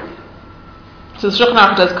 Okay. So the Shulchan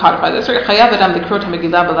Aruch does codify this. You have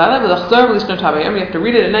to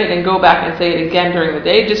read it at night and go back and say it again during the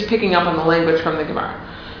day, just picking up on the language from the Gemara.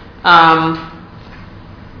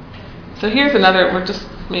 So here's another, just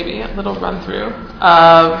maybe a little run through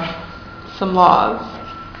of some laws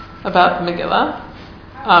about the Megillah.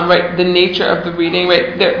 Right, the nature of the reading,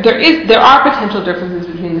 right? There are potential differences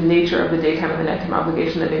between the nature of the daytime and the nighttime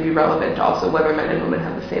obligation that may be relevant to also whether men and women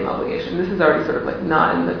have the same obligation. This is already sort of like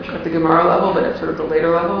not at the Gemara level, but at sort of the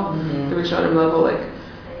later level, the Rishonim level. Like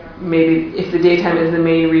maybe if the daytime is the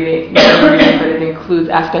main reading, but it includes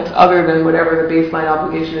aspects other than whatever the baseline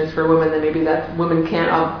obligation is for women, then maybe that women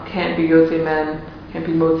can't be Yotze men, can't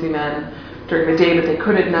be Motzi men during the day, but they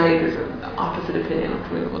could at night. There's an opposite opinion,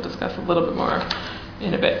 which we will discuss a little bit more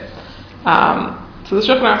in a bit. So the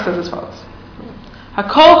Shulchan Aruch says as follows: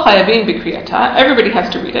 Hakol chayavin b'kriyata. Everybody has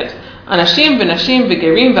to read it. Anashim v'nashim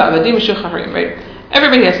v'gerim v'avadim v'shucharim. Right?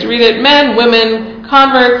 Everybody has to read it. Men, women,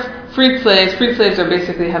 converts, freed slaves. Freed slaves are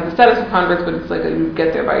basically have the status of converts, but it's like you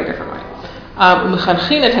get there by a different way. And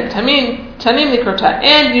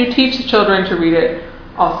you teach the children to read it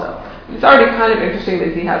also. It's already kind of interesting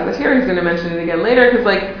that he has this here. He's going to mention it again later because,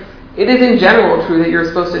 like, it is in general true that you're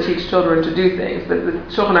supposed to teach children to do things, but the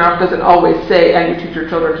Shulchan Aruch doesn't always say, and you teach your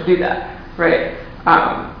children to do that, right?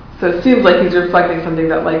 So it seems like he's reflecting something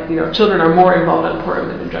that, like, children are more involved in Purim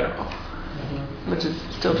than in general, which is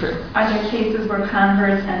still true. Are there cases where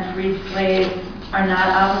converts and freed slaves are not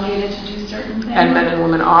obligated to do certain things? And men and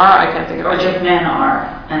women are? I can't think of Or any. just men are?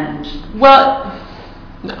 And Well,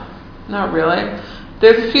 no, not really.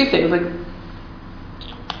 There's a few things, like,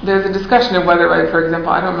 there's a discussion of whether, like, for example,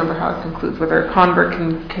 I don't remember how it concludes, whether a convert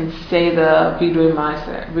can say the Mikrab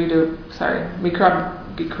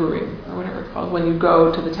Bikurim, or whatever it's called, when you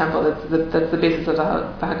go to the temple. That's the basis of the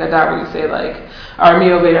Haggadah, where you say, like, Armi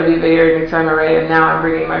Oved Avi Ve'er Mitzrayim Arei, and now I'm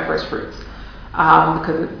bringing my first fruits.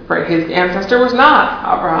 Because his ancestor was not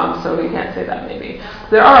Abraham, so he can't say that maybe.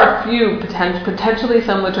 There are a few potentially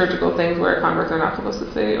some liturgical things where converts are not supposed to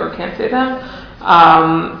say or can't say them.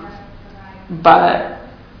 But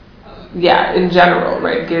yeah, in general,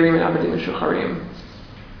 right? Gerim and Avadim and Shucharim.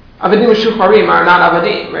 Avadim and Shucharim are not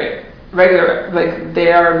Avadim, right? Regular, like,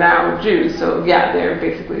 they are now Jews, so yeah, they're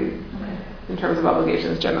basically, in terms of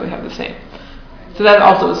obligations, generally have the same. So that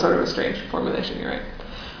also is sort of a strange formulation, you're right.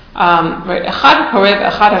 Right, Echad HaKoreh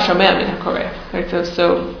Echad HaShomeh Min HaKoreh. Right, so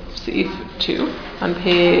Seif 2 on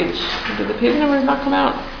page. Did the page numbers not come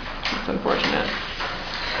out? That's unfortunate.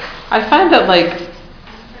 I find that, like,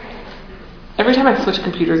 every time I switch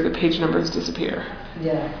computers, the page numbers disappear.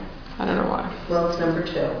 Yeah. I don't know why. Well, it's number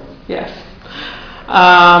 2. Yes.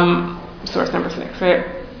 Source number 6, right?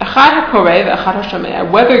 Echad HaKoreh Echad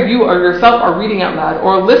HaShomeh. Whether you or yourself are reading out loud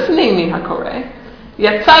or listening Min HaKoreh, you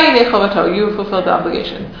fulfilled the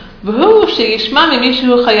obligation. As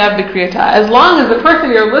long as the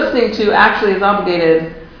person you're listening to actually is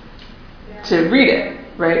obligated to read it,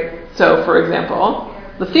 right? So, for example,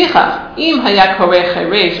 if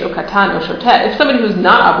somebody who's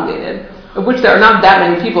not obligated, of which there are not that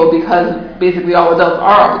many people because basically all adults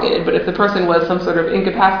are obligated, but if the person was some sort of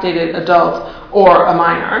incapacitated adult or a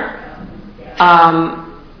minor,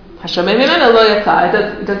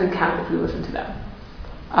 it doesn't count if you listen to them.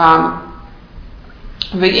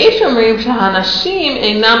 Right?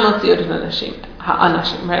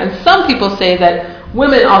 And some people say that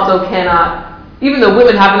women also cannot, even though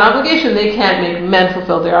women have an obligation, they can't make men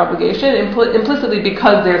fulfill their obligation implicitly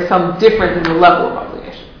because there's some difference in the level of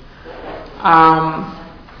obligation.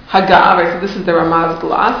 Haggah, right? So this is the Ramaz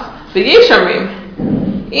glass.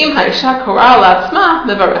 V'yeshamrim im ha'isha korah la'atzma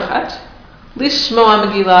mevarechet lishmoa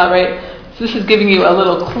megillah, right? So this is giving you a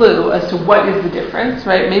little clue as to what is the difference,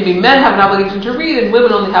 right? Maybe men have an obligation to read and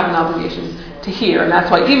women only have an obligation to hear. And that's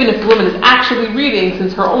why even if the woman is actually reading,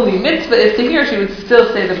 since her only mitzvah is to hear, she would still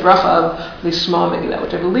say the bracha of Lishma Megillah,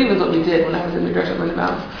 which I believe is what we did when I was in Midrash at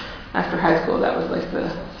Lindenbaum after high school. That was like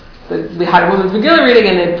we had a women's Megillah reading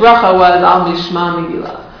and the bracha was Al Lishma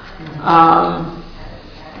Megillah.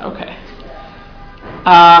 Okay.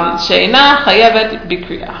 She'ina chayevet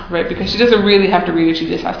bikriya, right? Because she doesn't really have to read it; she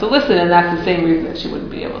just has to listen, and that's the same reason that she wouldn't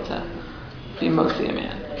be able to be mostly a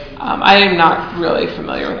man. I am not really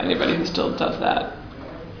familiar with anybody who still does that,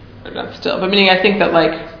 or not still, but meaning I think that,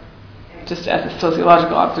 like, just as a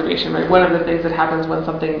sociological observation, right? One of the things that happens when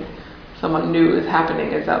someone new is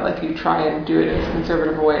happening is that, like, you try and do it in as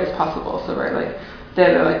conservative a way as possible. So, right, like,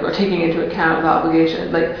 they're like, we're taking into account the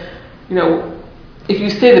obligation, like, if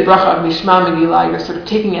you say the bracha of Mishma Megillah, you're sort of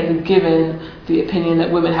taking as a given the opinion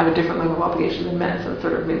that women have a different level of obligation than men. So it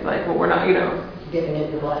sort of means like, well, we're not, giving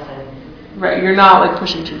it the blessing. Right, you're not like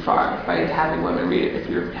pushing too far by having women read it if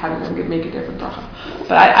you're having them make a different bracha.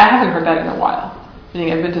 But I haven't heard that in a while.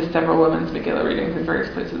 Meaning I've been to several women's Megillah readings in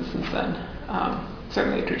various places since then.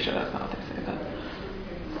 Certainly Trisha, that's not what they say, but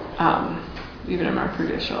even in our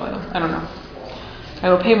previous show, I don't know. I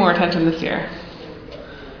will pay more attention this year.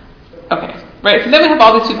 Okay. Right, so then we have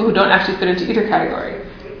all these people who don't actually fit into either category,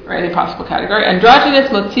 or any possible category. Androgynous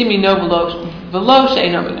motzi mino velo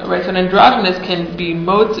she'eno mino, right? So an androgynous can be an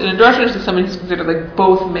androgynous is somebody who's considered like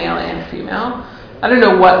both male and female. I don't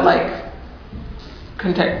know what like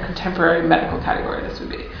contemporary medical category this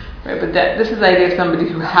would be, right? But this is the idea of somebody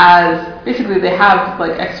who has, basically they have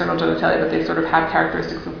like external genitalia, but they sort of have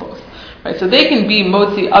characteristics of both, right? So they can be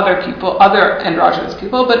motzi other androgynous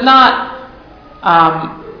people, but not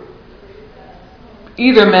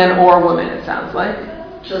either men or women, it sounds like.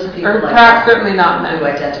 Just people or like perhaps certainly not men. Who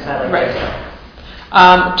identify like right.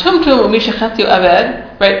 Tumtum umishachetio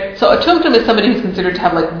aved, right? So a tumtum is somebody who's considered to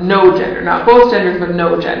have like no gender, not both genders, but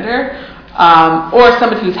no gender. Or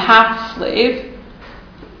somebody who's half slave.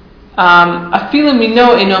 Afilu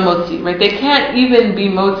mino eno motzi, right? They can't even be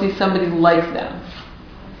motzi somebody like them.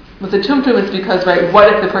 With the tumtum, it's because, right,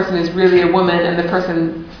 what if the person is really a woman and the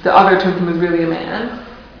other tumtum is really a man?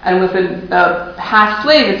 And with a half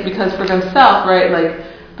slave, it's because for themselves, right, like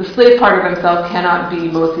the slave part of themselves cannot be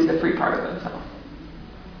mostly the free part of themselves.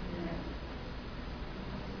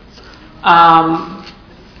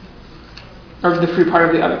 Or the free part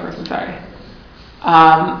of the other person, sorry.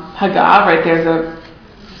 Haga, right, there's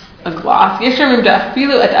a gloss.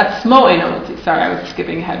 Sorry, I was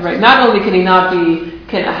skipping ahead, right? Not only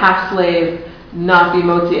can a half slave not be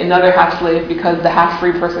motzi another half slave because the half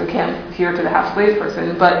free person can't adhere to the half slave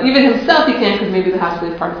person, but even himself he can't because maybe the half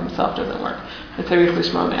slave part of himself doesn't work. It's a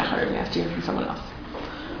lishma me'acharim, he has to hear from someone else.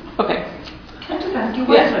 Okay. Can I just ask you,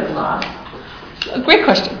 what's a gloss? A great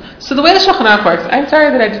question. So the way the Shulchan Aruch works, I'm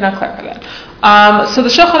sorry that I did not clarify that. So the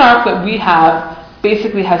Shulchan Aruch that we have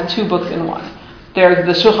basically has two books in one. There's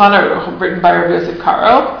the Shulchan Aruch written by Rabbi Yosef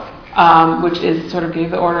Karo, which is sort of gave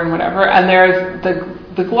the order and whatever, and there's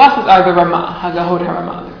the glosses are the Ramah, Hagahot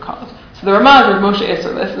HaRamah they're called. So the Ramah is Moshe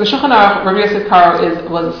Isserlis. The Shulchan Aruch, Rabbi Yosef Karo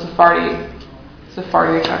was a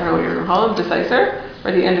Sephardi, I don't know what you're going to call him, Gedwiser,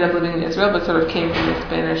 right? He ended up living in Israel, but sort of came from the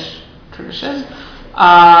Spanish tradition.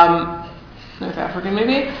 North African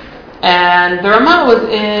maybe. And the Ramah was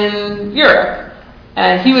in Europe.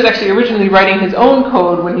 And he was actually originally writing his own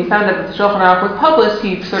code. When he found out that the Shulchan Aruch was published,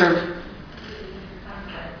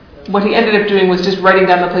 what he ended up doing was just writing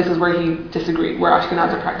down the places where he disagreed, where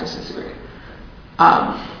Ashkenazi practice disagreed.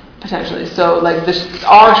 Potentially. So like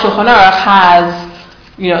our Shulchan Aruch has,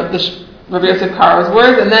 Rabbi Yosef Karo's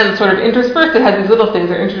words, and then sort of interspersed it has these little things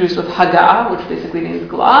that are introduced with Haga, which basically means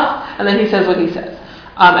gloss, and then he says what he says.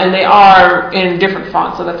 And they are in different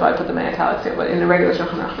fonts, so that's why I put them in italics here, but in the regular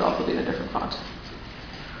Shulchan Aruch they'll also be in a different font.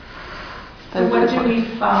 So what do we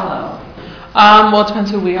follow? Well, it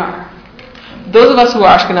depends who we are. Those of us who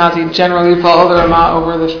are Ashkenazi generally follow the Ramah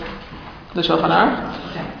over the Shulchan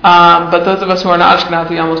Aruch. Okay. But those of us who are not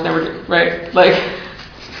Ashkenazi almost never do, right? Like,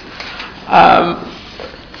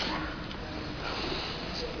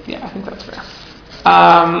 yeah, I think that's fair.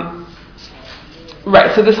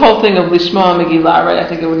 Right, so this whole thing of lishma megillah, right? I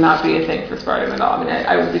think it would not be a thing for Spartan at all. I mean,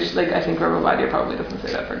 I would be like, I think Rabbi Ovadia probably doesn't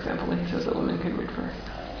say that, for example, when he says that women can read for.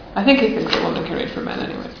 I think he thinks that women can read for men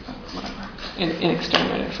anyway, but whatever. In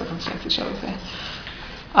extenuating circumstances, shall we say?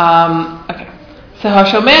 Okay. So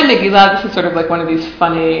Hashomeh Megillah, this is sort of like one of these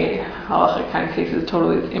funny halachic kind of cases,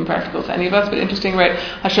 totally impractical to any of us, but interesting, right?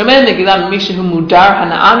 Hashomeh Megillah mishehu mudar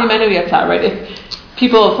hana'am mimenu yatzah, right? If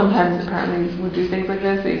people sometimes apparently would do things like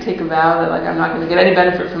this, they take a vow that like I'm not going to get any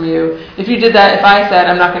benefit from you. If you did that, if I said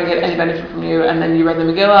I'm not going to get any benefit from you, and then you read the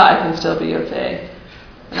Megillah, I can still be yotzei.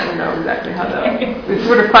 I don't know exactly how that. It's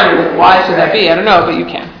sort of funny. Like, why should that be? I don't know, but you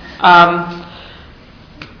can.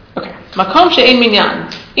 Okay. Makom she'ein minyan.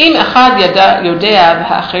 Im echad yodea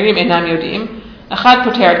v'ha'acherim einam yodim. Echad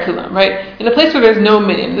poter et kulam. Right. In a place where there's no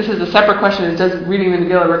minyan, this is a separate question. Is does reading the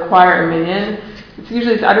Megillah require a minyan? It's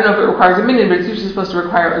usually, I don't know if it requires a minyan, but it's usually supposed to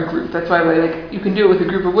require a group. That's why, like, you can do it with a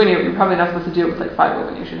group of women, but you're probably not supposed to do it with like 5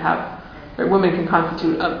 women. You should have. Right, women can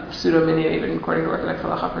constitute a pseudo-minyan even according to Orthodox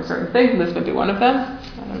halacha for certain things, and this might be one of them.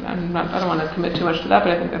 I don't want to commit too much to that,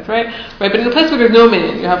 but I think that's right. Right, but in a place where there's no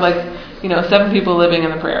minyan, you have 7 people living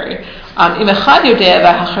in the prairie.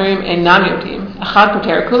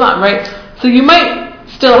 Right, so you might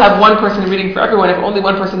still have one person reading for everyone if only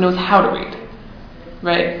one person knows how to read.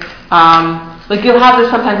 Right, like you'll have this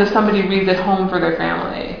sometimes if somebody reads at home for their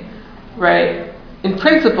family. Right, in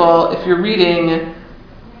principle, if you're reading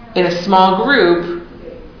in a small group,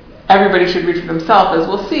 everybody should read for themselves, as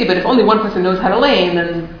we'll see, but if only one person knows how to lane,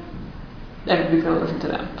 then everybody's going to listen to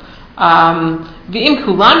them. V'im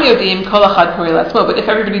kulam yodim kol achad korei latzmo, but if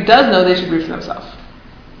everybody does know, they should read for themselves.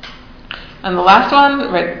 And the last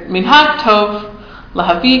one, right, minhag tov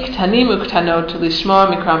lahavik tanim uktanot lishma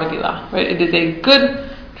mikra megillah. Right, it is a good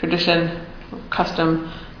tradition,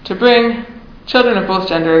 custom, to bring children of both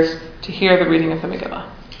genders to hear the reading of the Megillah.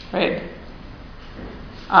 Right.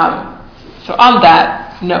 So on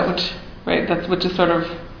that note, right, which is sort of,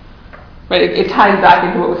 right, it ties back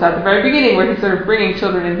into what was at the very beginning, where he's sort of bringing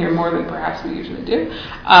children in here more than perhaps we usually do.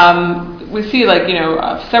 We see,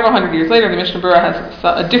 several hundred years later, the Mishnah Berurah has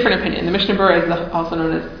a different opinion. The Mishnah Berurah is also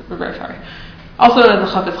known as the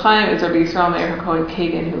Chafetz Chaim, is Rabbi Yisrael Meir HaKohen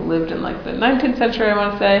Kagan, who lived in the 19th century, I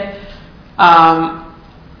want to say,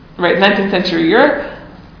 19th century Europe.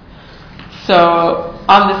 So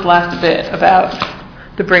on this last bit about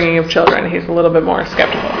the bringing of children, he's a little bit more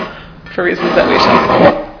skeptical for reasons that we shall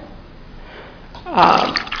see.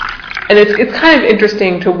 And it's kind of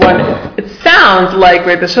interesting to what it sounds like,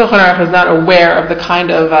 right? The Shulchan Aruch is not aware of the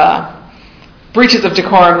kind of breaches of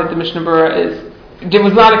decorum that the Mishnah Berurah is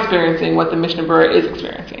was not experiencing what the Mishnah Berurah is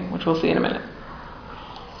experiencing, which we'll see in a minute.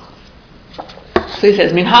 So he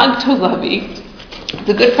says, Minhag tov lahavi, it's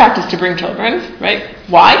a good practice to bring children, right?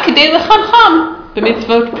 Why? Kedei lechamcham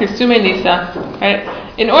b'mitzvot pirsumei nisa, right?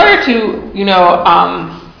 In order to,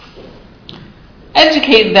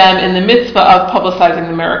 educate them in the mitzvah of publicizing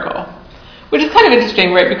the miracle, which is kind of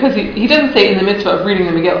interesting, right? Because he doesn't say in the mitzvah of reading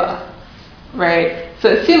the megillah, right? So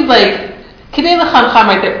it seems like kedei lechamcham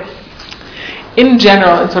right there. In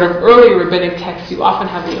general, in sort of early rabbinic texts, you often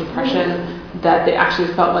have the impression that they actually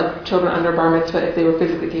felt like children under bar mitzvah, if they were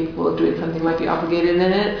physically capable of doing something, might be obligated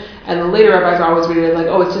in it. And the later rabbis are always reading it like,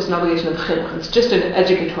 oh, it's just an obligation of chinuch. It's just an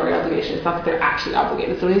educatory obligation. It's not that they're actually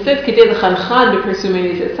obligated. So when he says kedei l'chanchan b'pirsumei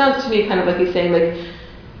nisa, it sounds to me kind of like he's saying, like,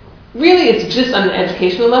 really it's just on an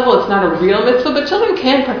educational level. It's not a real mitzvah, but children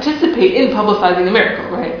can participate in publicizing the miracle,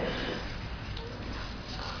 right?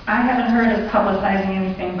 I haven't heard of publicizing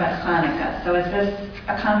anything but Hanukkah. So is this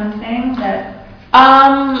a common thing that?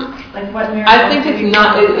 Like what miracle? I think it's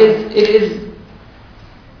not. It is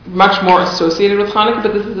much more associated with Hanukkah,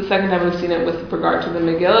 but this is the second time we've seen it with regard to the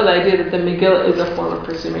megillah. The idea that the megillah is a form of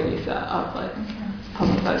pursuing Nisa, of like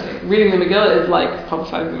publicizing. Reading the megillah is like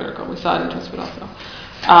publicizing the miracle. We saw it in Tosfot also.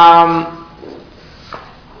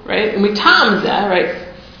 Right? And we tam that, right?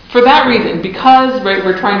 For that reason, because right,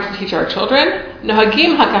 we're trying to teach our children,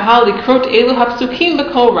 nohagim hakahal likrot elu hapsukim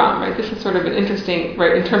b'kol ram. Right, this is sort of an interesting,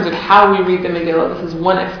 right, in terms of how we read the Megillah. This is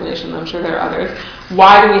one explanation. I'm sure there are others.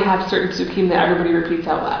 Why do we have certain psukim that everybody repeats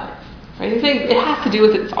out loud? Right, you think it has to do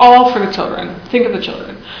with it's all for the children. Think of the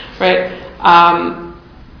children, right?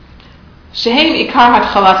 Shehem ikar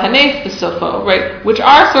hatchalat hanes b'sofo, right, which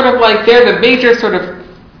are sort of like they're the major sort of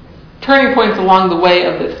turning points along the way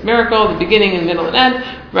of this miracle, the beginning and middle and end,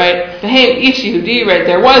 right? Each Yehudi, right?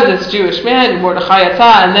 There was this Jewish man, Mordechai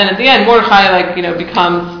Yatza, and then at the end, Mordechai,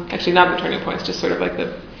 becomes actually not the turning points, just sort of like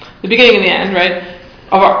the beginning and the end, right?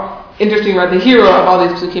 Interesting, right? The hero of all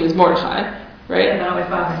these psukim is Mordechai, right? Yeah, that always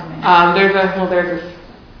bothers me. There's this,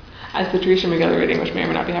 as the Jewish Megillah reading, which may or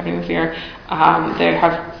may not be happening this year, they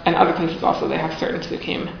have, and other places also, they have certain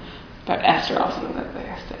psukim about Esther also that they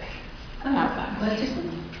say.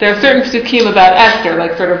 There are certain psukim about Esther,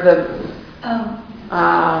 like sort of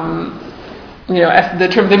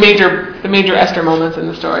the major Esther moments in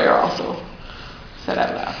the story are also said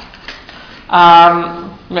out loud.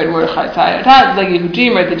 Right, Mordechai Tzayat, like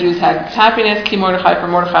Yehudim, right, the Jews had happiness. Ki Mordechai, for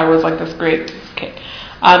Mordechai was like this great kid.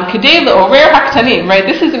 Kedei le'orer haktanim, right,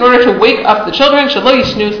 this is in order to wake up the children, shelo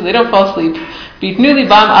yishnu, so they don't fall asleep. Bitnu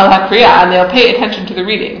libam al hakriya, and they'll pay attention to the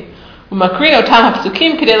reading. And we read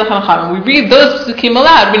those psukim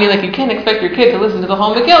aloud, meaning like you can't expect your kid to listen to the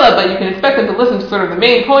whole Megillah, but you can expect them to listen to sort of the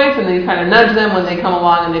main points, and then you kind of nudge them when they come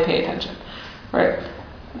along and they pay attention, right?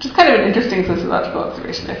 Which is kind of an interesting sociological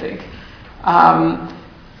observation, I think.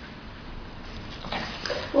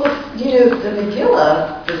 Well, the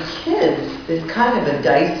Megillah for kids is kind of a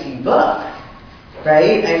dicey book,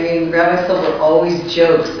 right? I mean, Rabbi Silver always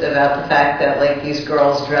jokes about the fact that like these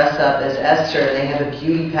girls dress up as Esther and they have a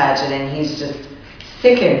beauty pageant, and he's just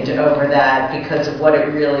sickened over that because of what it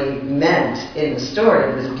really meant in the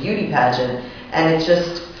story. It was a beauty pageant, and it's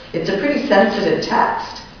a pretty sensitive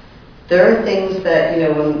text. There are things that,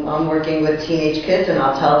 when I'm working with teenage kids and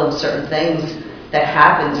I'll tell them certain things that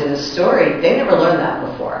happened in the story, they never learned that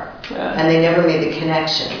before. Yeah. And they never made the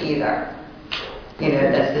connection either.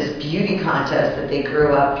 That's this beauty contest that they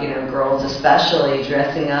grew up, girls especially,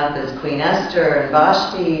 dressing up as Queen Esther and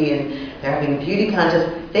Vashti, and they're having a beauty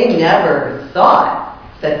contest. They never thought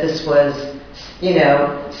that this was,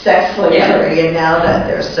 sex slavery, yeah. And now that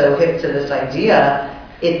they're so hip to this idea,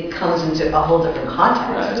 it comes into a whole different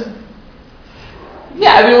context. Right.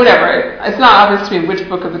 Yeah, I mean, whatever. It's not obvious to me which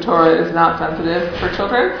book of the Torah is not sensitive for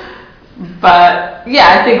children, but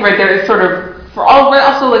yeah, I think right there is sort of, for all,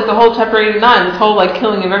 also like the whole chapter 8 and 9, this whole like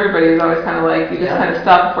killing of everybody is always kind of like, you just kind of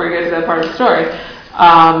stop before you get to that part of the story.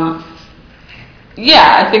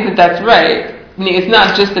 Yeah, I think that's right. I mean, it's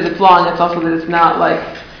not just that it's long, it's also that it's not like,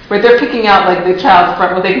 right, they're picking out like the child,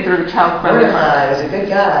 what they consider the child-friendly part. He was a good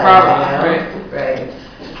guy. Right.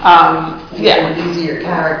 Yeah. An easier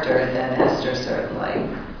character than Esther, certainly.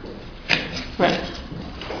 Right.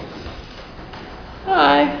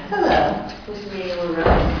 Hi. Hello.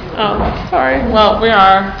 Oh, sorry. Well,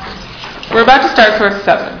 we're about to start source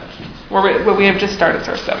 7. We have just started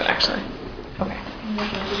source 7, actually. Okay.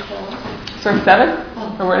 Source 7?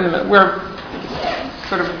 Or we're in the middle? We're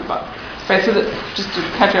sort of at the bottom. Right, so just to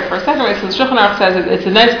catch up for a second, right, so the Shulchan Aruch says it's a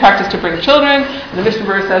nice practice to bring children, and the Mishnah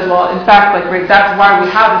Berurah says, well, in fact, that's why we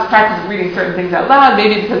have this practice of reading certain things out loud,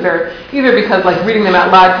 maybe because reading them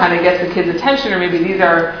out loud kind of gets the kids' attention, or maybe these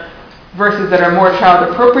are verses that are more child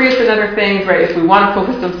appropriate than other things, right? If we want to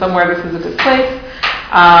focus them somewhere, this is a good place.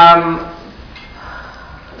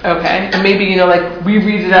 Okay, and maybe, like, we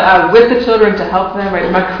read it out loud with the children to help them, right?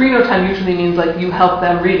 Makrino time usually means, like, you help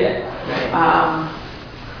them read it.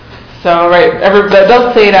 So, right, the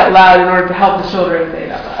adults say it out loud in order to help the children say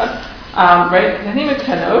it out loud. Right? Manot,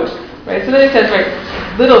 right? So then it says, right,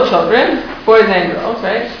 little children, boys and girls,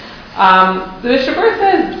 right? The Mishnah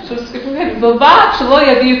says, just skipping ahead,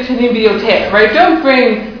 right? Don't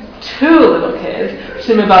bring two little kids,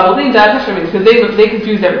 because they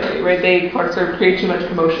confuse everybody, right? They sort of create too much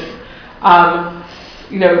commotion.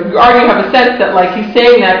 You already have a sense that, like, he's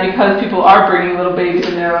saying that because people are bringing little babies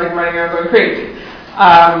and they're, like, running around going crazy.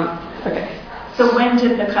 Okay. So when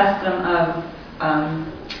did the custom of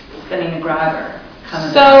spinning the grogger come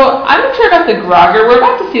in? So I'm not sure about the grogger. We're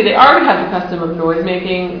about to see they already have the custom of noise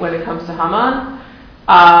making when it comes to Haman.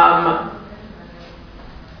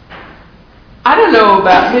 I don't know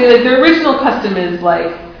about, the original custom is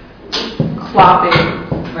like clopping.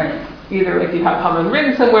 Right. Either like you have Haman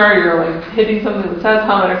written somewhere, or you're like hitting something that says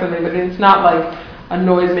Haman or something, but it's not like a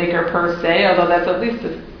noisemaker per se, although that's at least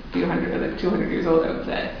a few hundred, like 200 years old, I would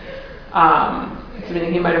say. So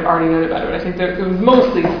meaning he might have already known about it, but I think it was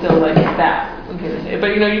mostly still like that in his day.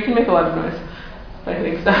 But you can make a lot of noise by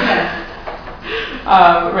hitting stuff.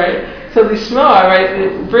 Right. So Lishmoa,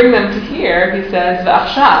 right, bring them to here, he says,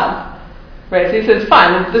 V'achshav. Right, so he says,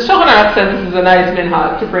 fine, the Shulchan Aruch says this is a nice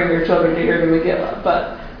minhag to bring your children to hear the Megillah,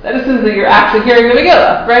 but that assumes that you're actually hearing the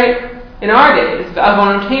Megillah, right? In our days, with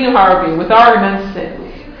our immense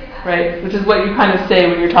sins, right? Which is what you kind of say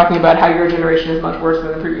when you're talking about how your generation is much worse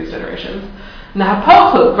than the previous generations.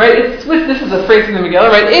 Nahapochu, right? It's switched. This is a phrase in the Megillah,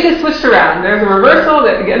 right? It is switched around. There's a reversal,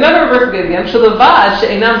 another reversal again. Shalavad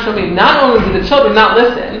she'enam shomim. Not only do the children not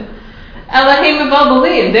listen, elahim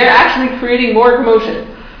mevalbalim. They're actually creating more commotion.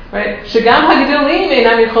 Right? Shagam hagedolim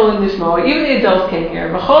einam yicholim lishmo. Even the adults came here.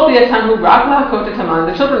 V'chol b'yatamhu rak lahakot etaman.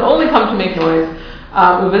 The children only come to make noise.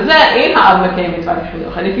 Uvazeh ein ha'av makei mitzvah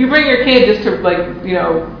chinuch. And if you bring your kid just to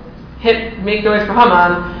make noise for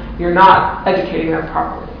Haman, you're not educating them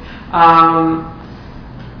properly.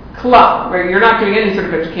 Right? You're not doing any sort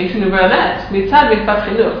of education. From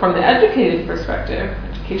the educated perspective,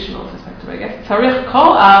 educational perspective, I guess. Right?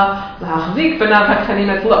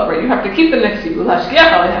 You have to keep them next to you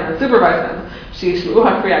and supervise them.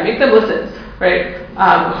 Make them listen. Right?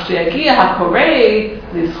 Right?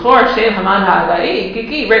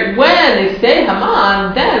 When they say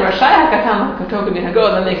Haman, then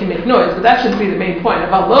then they can make noise. But that shouldn't be the main point. Right?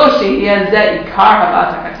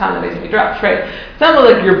 It's not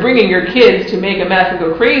like you're bringing your kids to make a mess and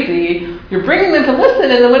go crazy. You're bringing them to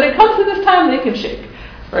listen, and then when it comes to this time, they can shake,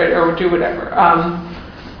 right, or do whatever.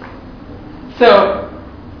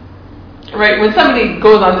 Right, when somebody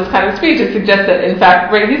goes on this kind of speech, it suggests that, in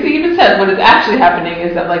fact, right, he even says what is actually happening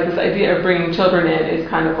is that, like, this idea of bringing children in is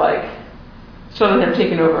kind of like children have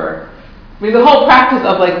taken over. I mean, the whole practice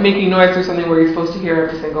of, like, making noise through something where you're supposed to hear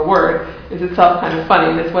every single word is itself kind of funny,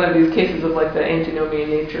 and it's one of these cases of, like, the antinomian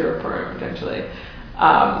nature of Purim, potentially.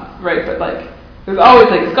 Right, but, like, there's always,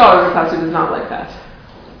 like, a scholar in the class who does not like that,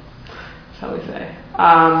 shall we say.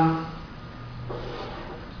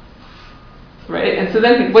 Right, and so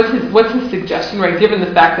then what's his suggestion, right, given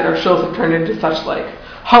the fact that our shows have turned into such, like,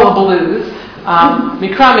 hullabaloos,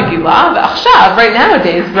 mikra megillah, v'achshav, right,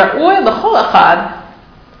 nowadays, ra'oi l'chol echad,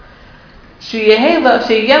 sheyeh lo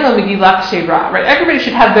megillah k'shevra, right, everybody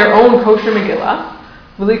should have their own kosher megillah,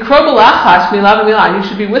 v'likro b'lachash milah v'milah, and you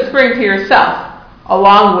should be whispering to yourself,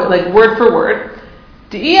 along with, like, word for word,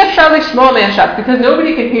 because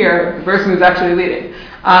nobody can hear the person who's actually leading.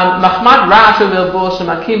 Right,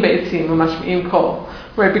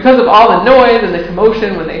 because of all the noise and the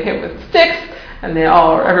commotion when they hit with sticks, and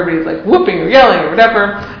everybody's like whooping or yelling or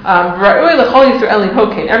whatever.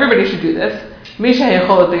 Everybody should do this,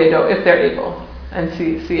 if they're able, and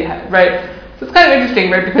see ahead. Right. So it's kind of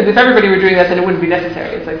interesting, right? Because if everybody were doing that, then it wouldn't be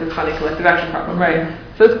necessary. It's like this funny collective action problem, right?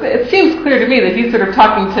 So it seems clear to me that he's sort of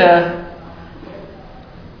talking to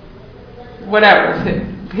whatever.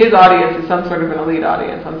 His audience is some sort of an elite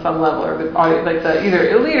audience on some level, or the audience, like either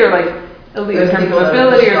elite or like elite in terms of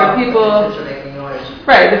ability, or the people,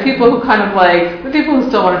 right? The people who kind of like the people who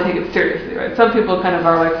still want to take it seriously, right? Some people kind of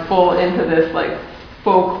are like full into this like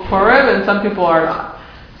folk Purim, and some people are not.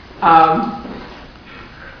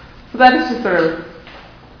 So that is just sort of,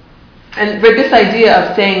 but this idea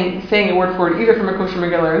of saying it word for word, either from a kosher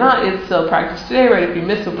megillah or not, is still practiced today, right? If you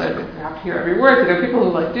miss a word, you have to hear every word. So there are people who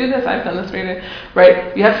like do this. I've done this,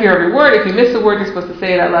 right? You have to hear every word. If you miss a word, you're supposed to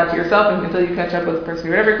say it out loud to yourself until you catch up with the person or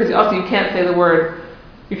whatever, because you can't say the word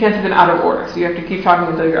you can't say them out of order. So you have to keep talking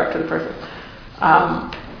until you're up to the person.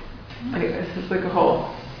 Anyways, it's like a whole,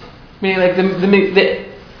 meaning like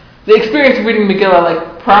the experience of reading Megillah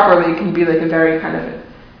like properly can be like a very kind of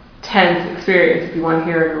tense experience if you want to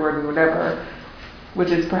hear every word and whatever, which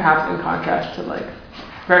is perhaps in contrast to like,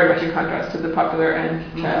 very much in contrast to the popular and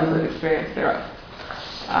childhood experience thereof.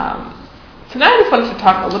 So now I just wanted to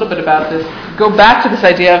talk a little bit about this, go back to this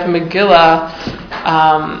idea of Megillah,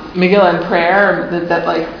 Megillah and prayer, that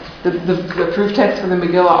like the proof texts for the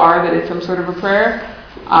Megillah are that it's some sort of a prayer.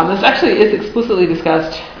 This actually is explicitly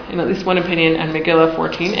discussed in at least one opinion on Megillah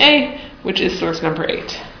 14a, which is source number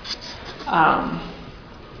 8.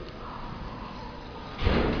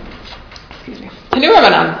 Excuse me. Tanu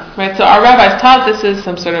Rabbanan, right? So our rabbis taught this is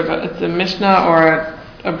some sort of it's a Mishnah or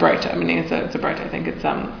a Breita. Meaning it's a Breita. I think it's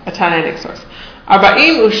a Tanaitic source.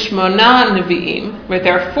 Arba'im u'shmona nevi'im. Right?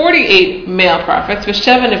 There are 48 male prophets,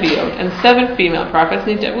 v'sheva neviot, and 7 female prophets,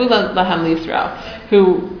 nita'u lahem l'Yisrael,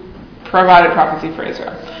 who provided prophecy for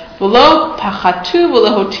Israel. V'lo pachatu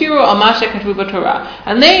v'lo hotiru al ma shekatvu b'Torah.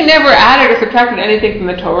 And they never added or subtracted anything from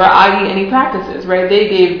the Torah, i.e. any practices, right? They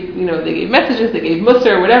gave messages, they gave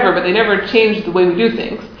mussar, whatever, but they never changed the way we do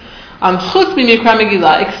things. Chutz mimikra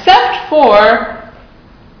megillah, except for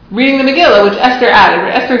reading the Megillah, which Esther added.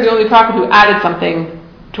 Right? Esther is the only prophet who added something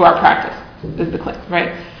to our practice, is the claim,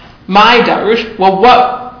 right? My darush, well,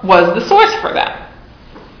 what was the source for that?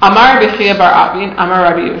 Amar Bechia bar Avin, Amar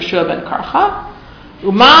Rabbi Yehoshua ben Karcha,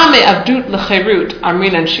 Uma me'avdut l'cherut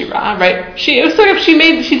amrinan shira, right? She did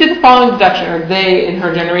the following deduction, or they in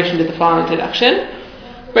her generation did the following deduction,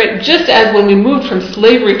 right? Just as when we moved from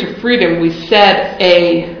slavery to freedom, we said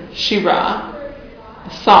a shira, a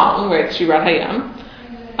song, right? Shirat Hayam.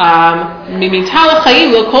 Mimital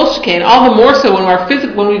chayim lo kol shekain, all the more so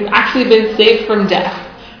when we've actually been saved from death,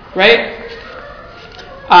 right?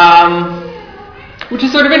 Which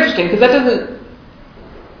is sort of interesting because that doesn't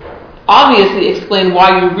obviously explain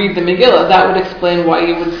why you read the Megillah. That would explain why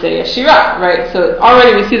you would say a shira, right? So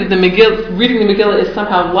already we see that reading the Megillah is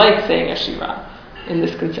somehow like saying a shira in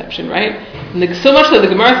this conception, right? And so much that the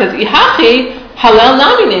Gemara says, "Ihachi halal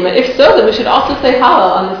nami nema." If so, then we should also say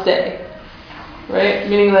halal on this day. Right?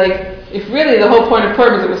 Meaning, like, if really the whole point of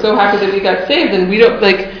Purim is that we're so happy that we got saved, then we don't,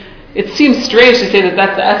 like, it seems strange to say that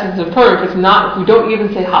that's the essence of Purim if we don't even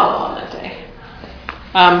say Hallel on that day.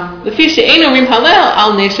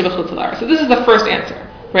 So this is the first answer,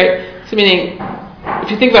 right? So meaning, if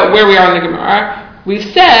you think about where we are in the Gemara, we've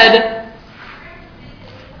said,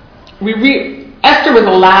 Esther was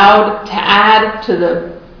allowed to add to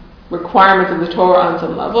the requirements of the Torah on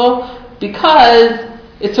some level because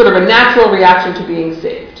it's sort of a natural reaction to being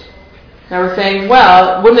saved. Now we're saying,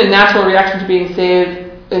 well, wouldn't a natural reaction to being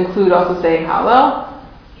saved include also saying Hallel?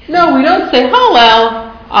 No, we don't say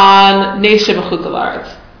Hallel on Neis Shebachut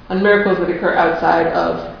La'aretz, on miracles that occur outside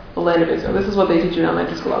of the land of Israel. This is what they teach in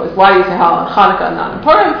elementary school always. Why do you say Hallel on Hanukkah and not in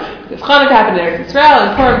Purim? Because Hanukkah happened in Eretz Yisrael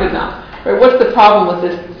and Purim did not. Right? What's the problem with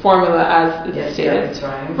this formula as it's stated?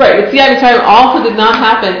 Right, it's Yad Mitzrayim also did not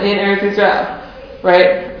happen in Eretz Yisrael.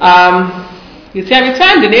 Right? So the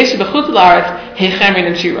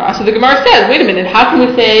Gemara says, wait a minute, how can we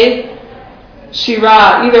say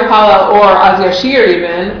Shira, either Hallel or Az Yashir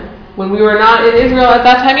even, when we were not in Israel at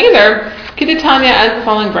that time either? Kidditanya, as the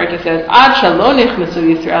following Breita says, Ad Shalom Nichnasu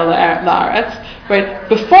Yisrael La'aretz, right?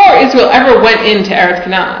 Before Israel ever went into Eretz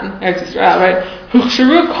Canaan, Eretz Yisrael, right?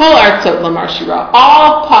 Huchshiru Kol Artzot Lamar Shira.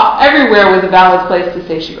 Everywhere was a valid place to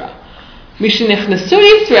say Shira. Mishnichnasu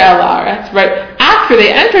Yisrael La'aretz, right? After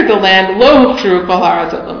they entered the land, Lo Huchshiru Kol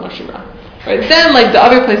Ha'aretzot Lamar Shira. Right? Then, like, the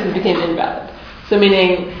other places became invalid. So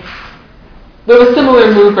meaning, there was a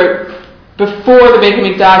similar move, right? Before the Beit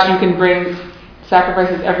HaMikdash, you can bring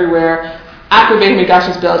sacrifices everywhere. After the Beit HaMikdash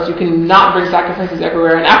is built, you can not bring sacrifices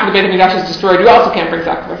everywhere. And after the Beit HaMikdash is destroyed, you also can't bring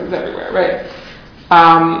sacrifices everywhere, right?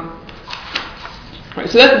 Right.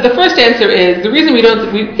 So that's, the first answer is, the reason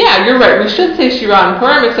yeah, you're right, we should say Shira and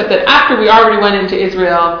Purim, except that after we already went into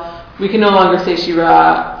Israel, we can no longer say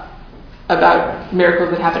Shira about miracles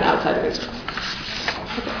that happen outside of Israel.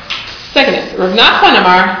 Okay. Second answer, Rav Nachman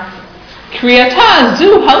Amar, Kriyata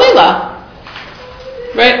Zu Halila.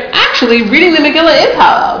 Right? Actually, reading the Megillah is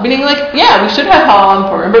Hallel. Meaning, like, yeah, we should have Hallel on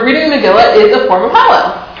Purim, but reading the Megillah is a form of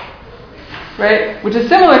Hallel. Right? Which is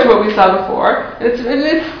similar to what we saw before.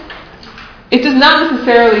 It does not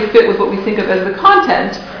necessarily fit with what we think of as the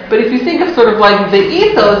content, but if you think of sort of like the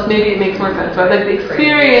ethos, maybe it makes more sense, right? Like the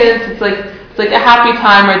experience, it's like a happy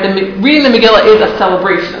time, right? Reading the Megillah is a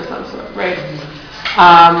celebration of some sort, right?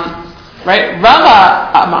 Right?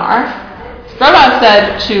 Rava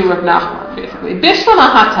said to Rav Nachman, basically, Bishlam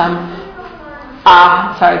Hatam,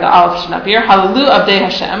 the Aleph should not be here. Hallelu Avdei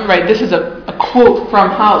Hashem, right? This is a quote from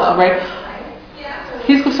Hallel, right?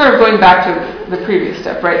 He's sort of going back to the previous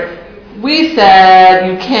step, right? We said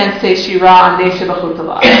you can't say Shira on Neshe B'chutz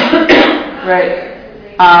La'aretz, right?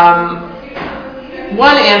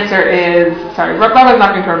 One answer is, Rabbi's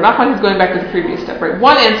not going to turn. Nachman is going back to the previous step, right?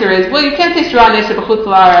 One answer is, well, you can't say Shira on Neshe B'chutz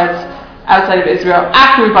La'aretz outside of Israel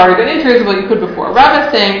after we've already gone into Israel. You could before.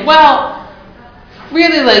 Rabbi's saying, well,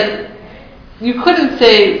 really, like, you couldn't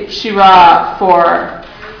say Shira for.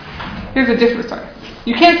 Here's a different story.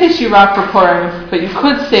 You can't say Shira for Purim, but you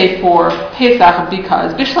could say for Pesach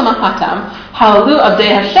because Bishlam Hatam, Hallelu Avdei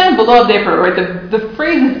Hashem below Avdei Purim. Right? The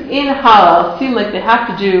phrases in Hallel seem like they have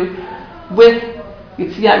to do with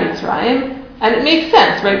Yetziat Mitzrayim, and it makes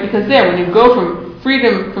sense, right? Because there, when you go from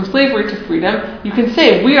freedom, from slavery to freedom, you can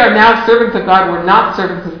say we are now servants of God. We're not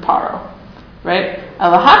servants of Paro, right?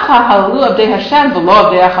 Elahacha Hallelu Avdei Hashem below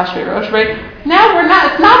Avdei Achashverosh, right? Now we're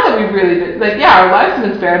not. It's not that we've really been our lives have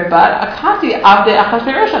been spared, but Akati Avdei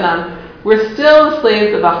Achashverosh Anan, we're still the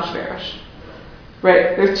slaves of Achashverosh,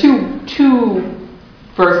 right? There's two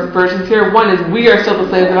versions here. One is we are still the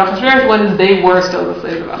slaves of Achashverosh. One is they were still the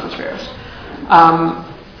slaves of Achashverosh.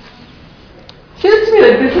 Seems to me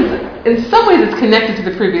like this is in some ways it's connected to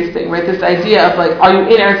the previous thing, right? This idea of like, are you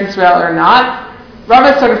in Eretz Yisrael or not?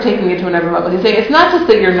 Rabbi's sort of taking it to another level. He's saying it's not just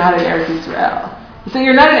that you're not in Eretz Yisrael. He's saying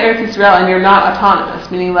you're not in Eretz Yisrael and you're not autonomous,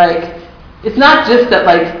 meaning like, it's not just that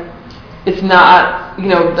like, it's not,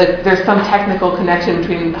 like there's some technical connection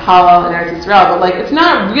between Hallel and Eretz Yisrael, but like, it's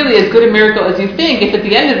not really as good a miracle as you think if at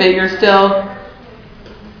the end of it you're still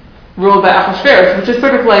ruled by Achashverosh, which is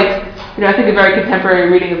sort of like, I think a very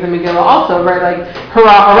contemporary reading of the Megillah also, right? Like,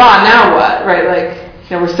 hurrah, hurrah, now what? Right? Like,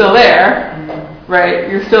 we're still there, right?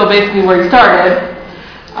 You're still basically where you started.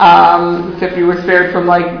 Except you were spared from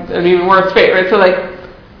like an even worse fate, right? So like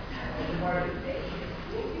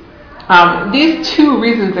these two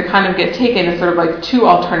reasons that kind of get taken as sort of like two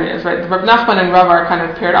alternatives, right? Rav Nachman and Rav are kind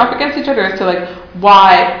of paired off against each other as to like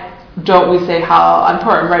why don't we say Hallel on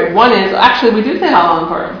Purim, right? One is actually we do say Hallel on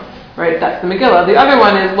Purim, right? That's the Megillah. The other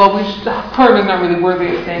one is well Purim is not really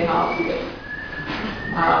worthy of saying Hallel together.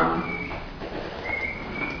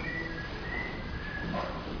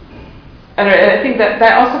 And I think that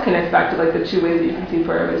also connects back to like the two ways that you can see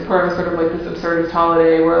Purim. Purim is sort of like this absurdist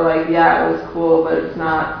holiday where like, yeah, it was cool, but it's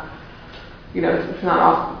not,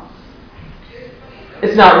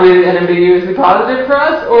 it's not really an ambiguously positive for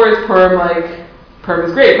us, or is Purim like, Purim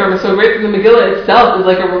is great. Purim is so great that the Megillah itself is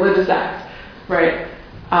like a religious act, right?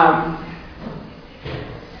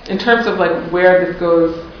 In terms of like where this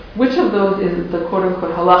goes, which of those is the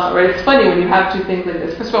quote-unquote halacha, right? It's funny when you have two things like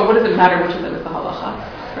this. First of all, what does it matter which of them is the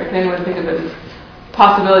halacha? Right? Can anyone think of a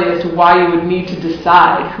possibility as to why you would need to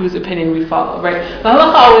decide whose opinion we follow, right? The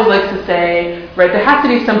halacha always likes to say, right, there has to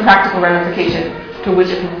be some practical ramification to which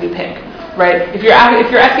opinion we pick, right? If you're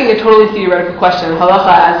asking a totally theoretical question,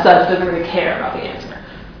 halacha as such doesn't really care about the answer,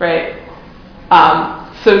 right?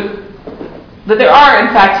 But there are,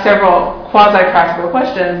 in fact, several quasi-practical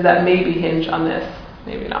questions that maybe hinge on this,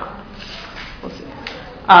 maybe not. We'll see.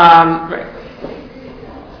 Right.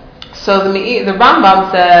 So the Rambam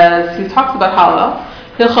says, he talks about Hallel.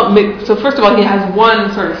 So first of all, he has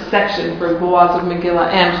one sort of section for the laws of Megillah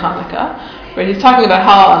and Hanukkah, right? He's talking about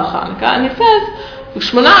Hallel and Hanukkah, and he says,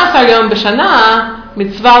 "18 yom b'shana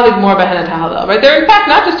mitzvah ligmor behen et Hallel." Right? They're in fact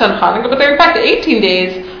not just on Hanukkah, but they're in fact 18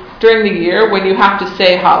 days during the year when you have to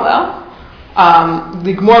say Hallel.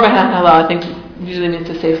 Ligmor behen et Hallel, I think, usually means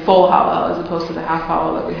to say full Hallel as opposed to the half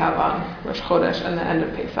Hallel that we have on Rosh Chodesh and the end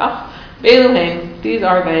of Pesach. Be'eluhein, these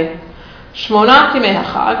are they. Shmonat yimei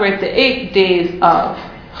hachag, right? The 8 days of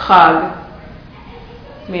Chag,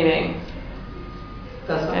 meaning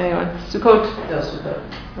anyone? Sukkot. No, Sukkot.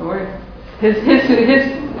 Don't worry. He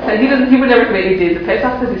would never say 8 days of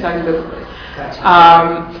Pesach because he's talking biblically. Gotcha.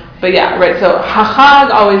 But yeah, right. So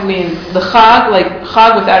hachag always means the Chag, like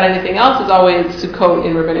Chag without anything else, is always Sukkot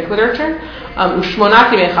in rabbinic literature.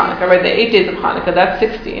 Ushmonat yimei Hanukkah, right? The 8 days of Hanukkah, that's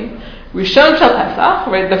 16. Rishon shel Pesach,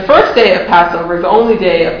 right? The first day of Passover is the only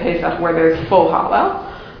day of Pesach where there's full Hallel.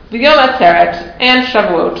 V'yom Atzeret and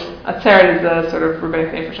Shavuot. Atzeret is the sort of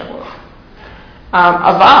rabbinic name for Shavuot.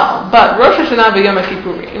 Aval, but Rosh Hashanah v'yom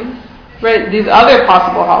Kippurim, right? These other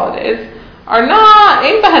possible holidays are not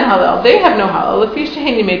ein bahen Hallel. They have no Hallel. Lefi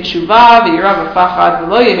shehen yemei tshuva v'yirav v'fachad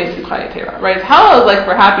v'lo yemei simcha yetera. Right? Hallel is like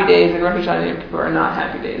for happy days, and Rosh Hashanah and Yom Kippur are not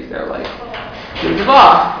happy days. They're like days of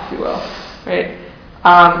awe, if you will, right?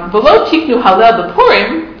 Below tiknu Hallel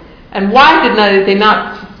b'Purim, and why did they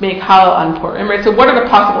not make halal on Purim, right? So what are the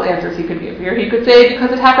possible answers he could give here? He could say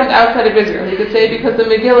because it happened outside of Israel. He could say because the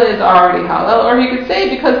megillah is already halal, or he could say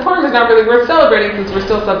because Purim is not really worth celebrating since we're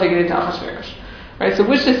still subjugated to Achashverosh, right? So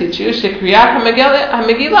which does he choose? Shekriyat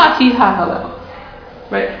ha-megillah hi ha-halal,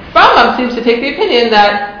 right? Rambam seems to take the opinion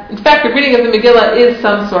that in fact the reading of the megillah is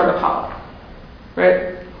some sort of halal,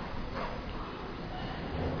 right?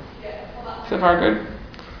 So far good.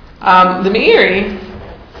 The Meiri,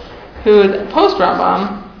 who is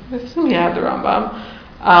post-Rambam, I assume he had the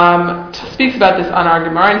Rambam, speaks about this on our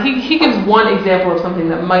Gemara, and he gives one example of something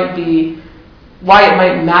that might be, why it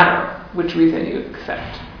might matter which reason you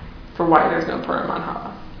accept for why there's no Purim on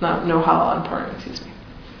halal, no halal on Purim, excuse me.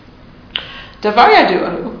 Davar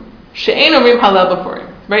yadu'ahu, she'ein omrim halal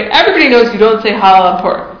b'Purim, right? Everybody knows you don't say halal on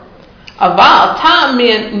Purim. Aval ta'am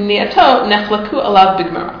ni'ato nechlaku alav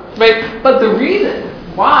b'Gemara, right? But the reason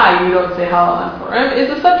why you don't say halal on Purim is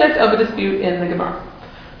the subject of a dispute in the Gemara.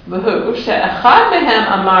 Right? One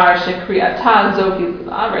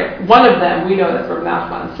of them, we know that from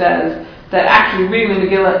Nachman, says that actually reading the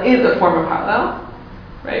Megillah is a form of halal.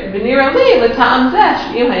 Right?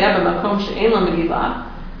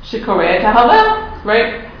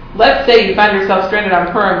 Right? Let's say you find yourself stranded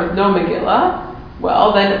on Purim with no Megillah.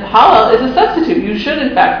 Well, then halal is a substitute. You should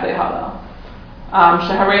in fact say halal.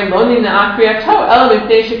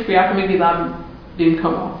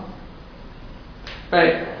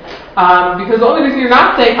 Right? Because the only reason you're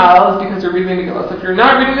not saying halal is because you're reading the Megillah. So if you're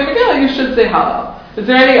not reading the Megillah, you should say halal. Is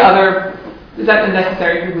there any other, is that a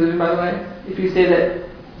necessary conclusion, by the way? If you say that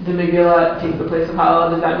the Megillah takes the place of halal,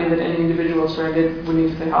 does that mean that any individual stranded would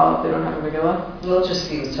need to say halal if they don't have a Megillah? Well, it just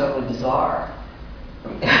seems totally bizarre.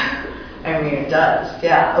 I mean, it does.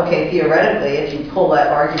 Yeah. Okay, theoretically, if you pull that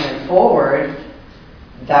argument forward,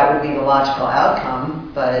 that would be the logical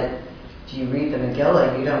outcome, but if you read the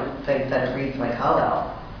Megillah, you don't think that it reads like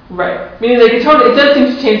halal. Right. Meaning, like, it does seem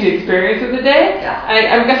to change the experience of the day. Yeah.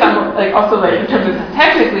 I guess I'm, like, also, like, in terms of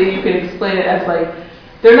technically, you can explain it as, like,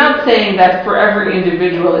 they're not saying that for every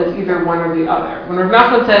individual it's either one or the other. When Rav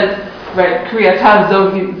Nachman says, right, kriyata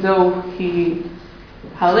zohi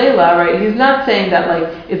halela, right, he's not saying that, like,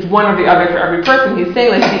 it's one or the other for every person. He's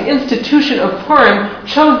saying, like, the institution of Purim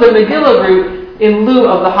chose the Megillah route in lieu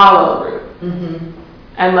of the halal route. Mm-hmm.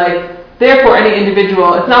 And, like, therefore, any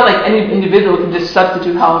individual, it's not like any individual can just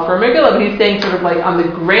substitute halal for a megillah, but he's saying sort of like on the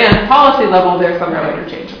grand policy level, they're somehow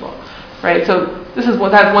interchangeable, right? So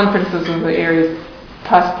that's one criticism of the Meiri's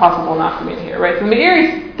possible nafkamina here, right? So the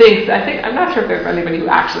Meiri thinks, I'm not sure if there's anybody who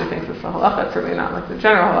actually thinks it's the halacha. It's certainly not like the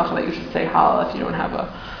general halacha that you should say halal if you don't have a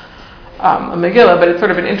megillah, but it's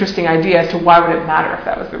sort of an interesting idea as to why would it matter if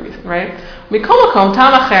that was the reason, right? Right? The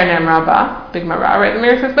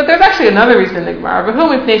Meiri says, but there's actually another reason in the Gemara.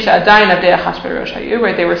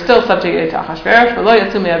 Right? They were still subjugated to Achashverosh,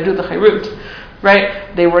 right?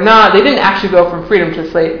 They didn't actually go from freedom to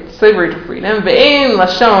slavery to freedom.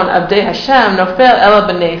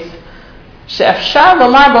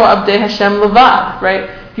 Right?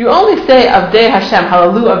 You only say Avdei Hashem,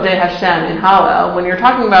 Halalu Avdei Hashem in Hallel when you're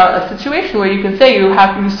talking about a situation where you can say you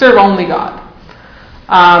serve only God.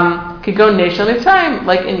 Kigon Neshel Mitzrayim,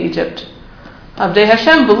 like in Egypt. Avdei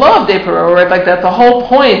Hashem below Avdei Paro, right? Like that's the whole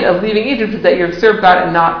point of leaving Egypt is that you serve God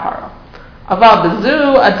and not Paro. Aval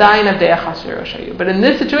Bezu Adayin Avdei Achashverosh. But in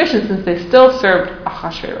this situation, since they still served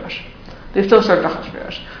Achashverosh,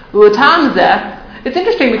 U'atam Zeh. It's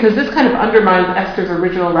interesting because this kind of undermines Esther's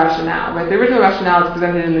original rationale, right? The original rationale is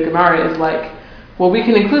presented in the Gemara is like, well, we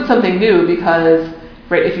can include something new because,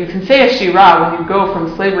 right, if you can say a shirah when you go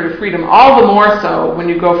from slavery to freedom, all the more so when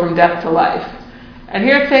you go from death to life. And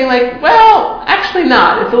here it's saying like, well, actually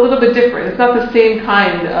not. It's a little bit different. It's not the same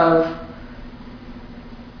kind of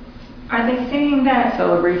Are they saying that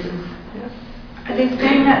celebration. Are they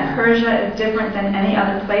saying that Persia is different than any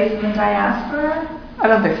other place in the diaspora? I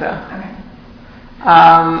don't think so. Okay.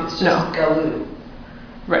 It's just no. Galut.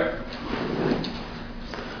 Right.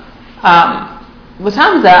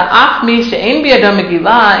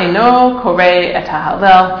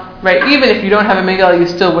 Right, even if you don't have a megillah, you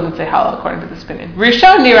still wouldn't say halal according to this opinion.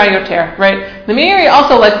 Rishon nira yoter, right? The Meiri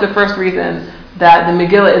also likes the first reason that the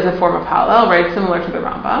megillah is a form of halal, right? Similar to the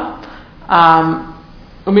Rambam.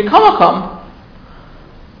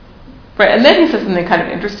 Right, and then he says something kind of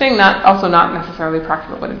interesting, not necessarily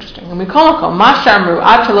practical, but interesting. Right?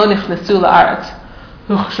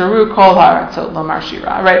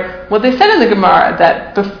 What they said in the Gemara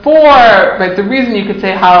that before, right, the reason you could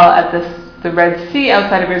say halal at the Red Sea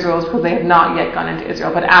outside of Israel is because they had not yet gone into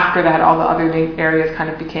Israel, but after that, all the other areas kind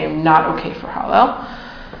of became not okay for halal.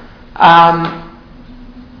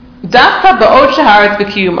 Dafka ba'od shaharetz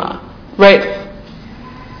b'kiyuma, right?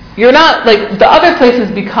 you're not, like, the other places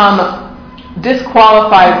become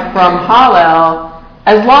disqualified from Hallel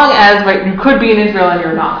as long as, right, you could be in Israel and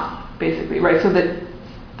you're not, basically, right? So that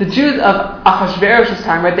the Jews of Achashverosh's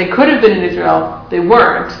time, right, they could have been in Israel, they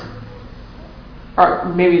weren't, or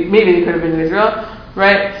maybe they could have been in Israel,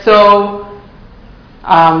 right? So,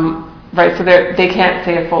 right, so they can't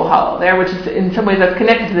say a full Hallel there, which is in some ways that's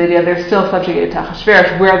connected to the idea they're still subjugated to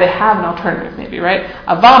Achashverosh, where they have an alternative, maybe, right?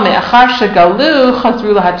 Aval me'achar shegalu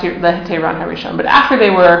chazru leheteran harishon. But after they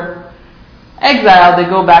were exiled, they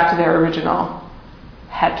go back to their original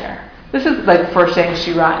heter. This is like for saying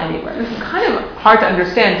Shira anywhere. This is kind of hard to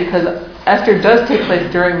understand because Esther does take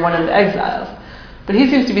place during one of the exiles. But he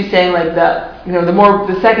seems to be saying like that,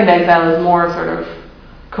 the second exile is more sort of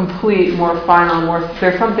complete, more final,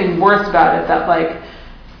 there's something worse about it that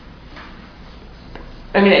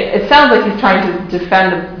it sounds like he's trying to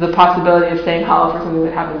defend the possibility of saying Hallel for something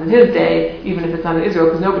that happens in his day, even if it's not in Israel,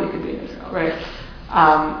 because nobody could be in Israel, right?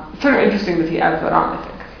 It's sort of interesting that he adds that on, I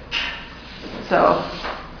think. So,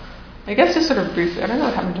 I guess just sort of briefly, I don't know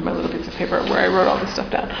what happened to my little piece of paper where I wrote all this stuff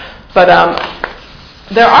down, but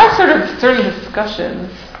there are sort of certain discussions.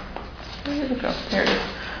 Where did it go? There it is.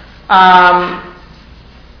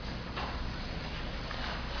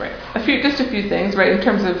 Right, just a few things, right, in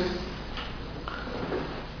terms of,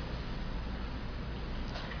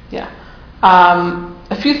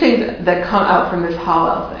 a few things that come out from this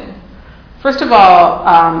Hallel thing. First of all,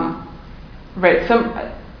 right,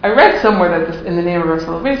 I read somewhere that this, in the name of our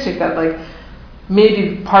celebration, that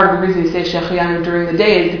maybe part of the reason you say Shechianu during the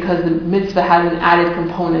day is because the mitzvah has an added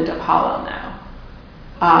component of Hallel now.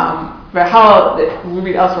 Right, Hallel, we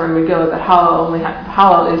read elsewhere in Megillah that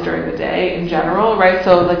Hallel is during the day in general, right?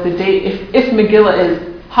 So the day, if Megillah is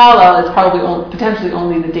Hallel, it's probably potentially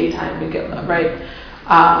only the daytime Megillah, right?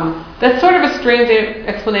 That's sort of a strange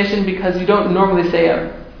explanation because you don't normally say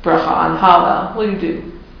a bracha on Hallel. Well, you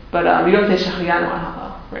do, but you don't say Shechianu on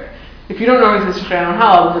Hallel, right? If you don't normally say Shechianu on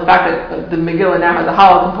Hallel, then the fact that the Megillah now has a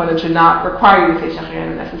Hallel component should not require you to say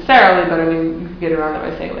Shechianu necessarily, but you can get around that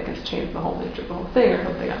by saying it's changed the whole nature of the whole thing or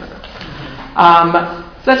something, I don't know.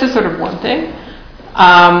 So that's just sort of one thing.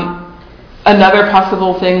 Another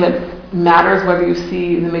possible thing that matters whether you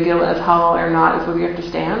see the Megillah as Hallel or not is whether you have to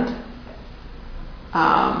stand,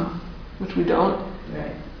 which we don't.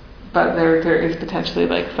 Right. But there is potentially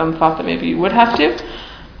some thought that maybe you would have to.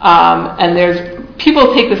 And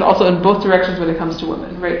people take this also in both directions when it comes to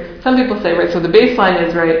women, right? Some people say, right, so the baseline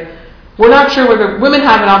is, right, we're not sure whether women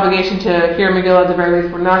have an obligation to hear Megillah at the very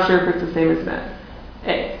least, we're not sure if it's the same as men.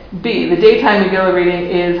 A. B, the daytime Megillah reading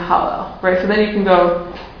is Hallel, right? So then you can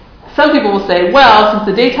go, some people will say, well, since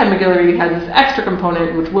the daytime Megillah reading has this extra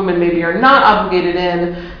component, which women maybe are not obligated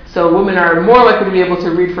in, so women are more likely to be able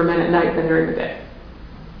to read for men at night than during the day.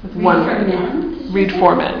 That's one way. Read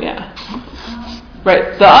for men, yeah.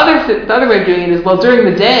 Right. The other way of doing it is, well, during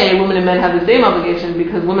the day, women and men have the same obligation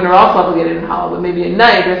because women are also obligated in Hallel, but maybe at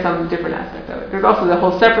night there's some different aspect of it. There's also the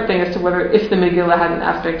whole separate thing as to whether if the Megillah has an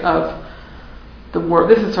aspect of the word.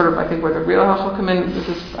 This is sort of, I think, where the real help will come in. This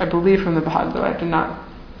is, I believe, from the Bahag, though I did not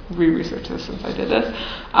re-research this since I did this.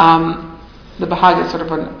 The Bahag is sort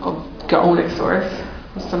of a Gaonic source.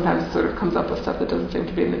 Sometimes it sort of comes up with stuff that doesn't seem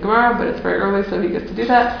to be in the Gemara, but it's very early, so he gets to do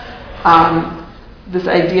that. This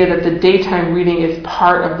idea that the daytime reading is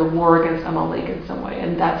part of the war against Amalek in some way,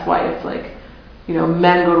 and that's why it's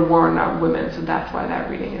men go to war and not women, so that's why that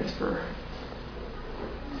reading is for.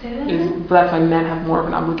 That's why men have more of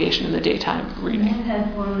an obligation in the daytime reading. Men have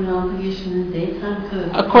more of an obligation in the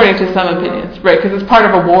daytime, according to some opinions, right? Because it's part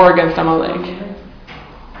of a war against Amalek.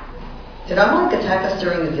 Did Amalek attack us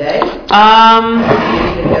during the day? Do you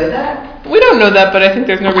even know that? We don't know that, but I think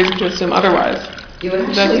there's no reason to assume otherwise. You would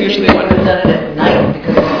actually think they would have done it at night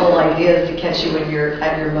because the whole idea is to catch you when you're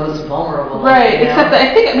at your most vulnerable. Right, except that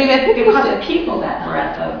I think it was the people that were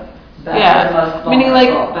at the most meaning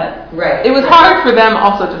but right. It was hard for them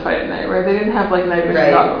also to fight at night, right? They didn't have night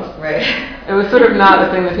vision goggles. Right. It was sort of not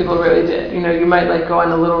a thing that people really did. You might go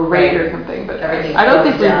on a little raid or something, but I don't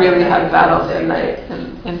think we really had battles at night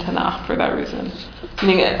in Tanakh for that reason.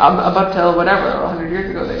 Meaning up till 100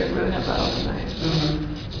 years ago, they didn't really have battles at night. Mm-hmm.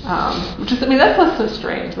 Which is, that's what's so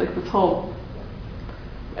strange. This whole,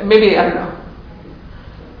 maybe, I don't know.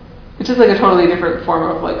 It's just a totally different form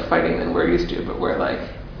of fighting than we're used to, but where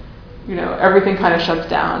everything kind of shuts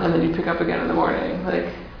down and then you pick up again in the morning. But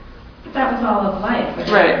that was all of life, which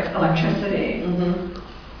right. was electricity. Mm-hmm.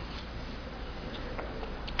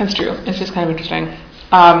 That's true. It's just kind of interesting.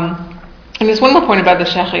 And there's one more point about the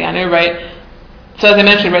Shechianu, right? So as I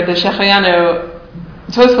mentioned, right, the Shechianu,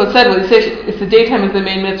 Tosfot said, well, you say if the daytime is the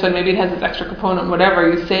main mitzvah, maybe it has this extra component, whatever,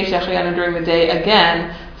 you say Shechianu during the day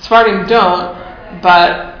again, Sephardim don't,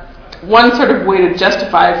 but one sort of way to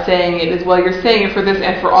justify saying it is, well, you're saying it for this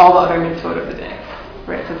and for all the other mitzvot of the day.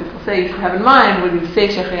 Right, so people say you should have in mind when you say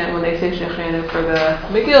shechan, when they say shechan for the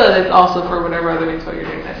megillah, it's also for whatever other mitzvot you're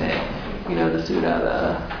doing that day. The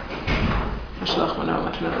Suda, the mishloach,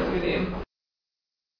 manot, matanot, le-evyonim.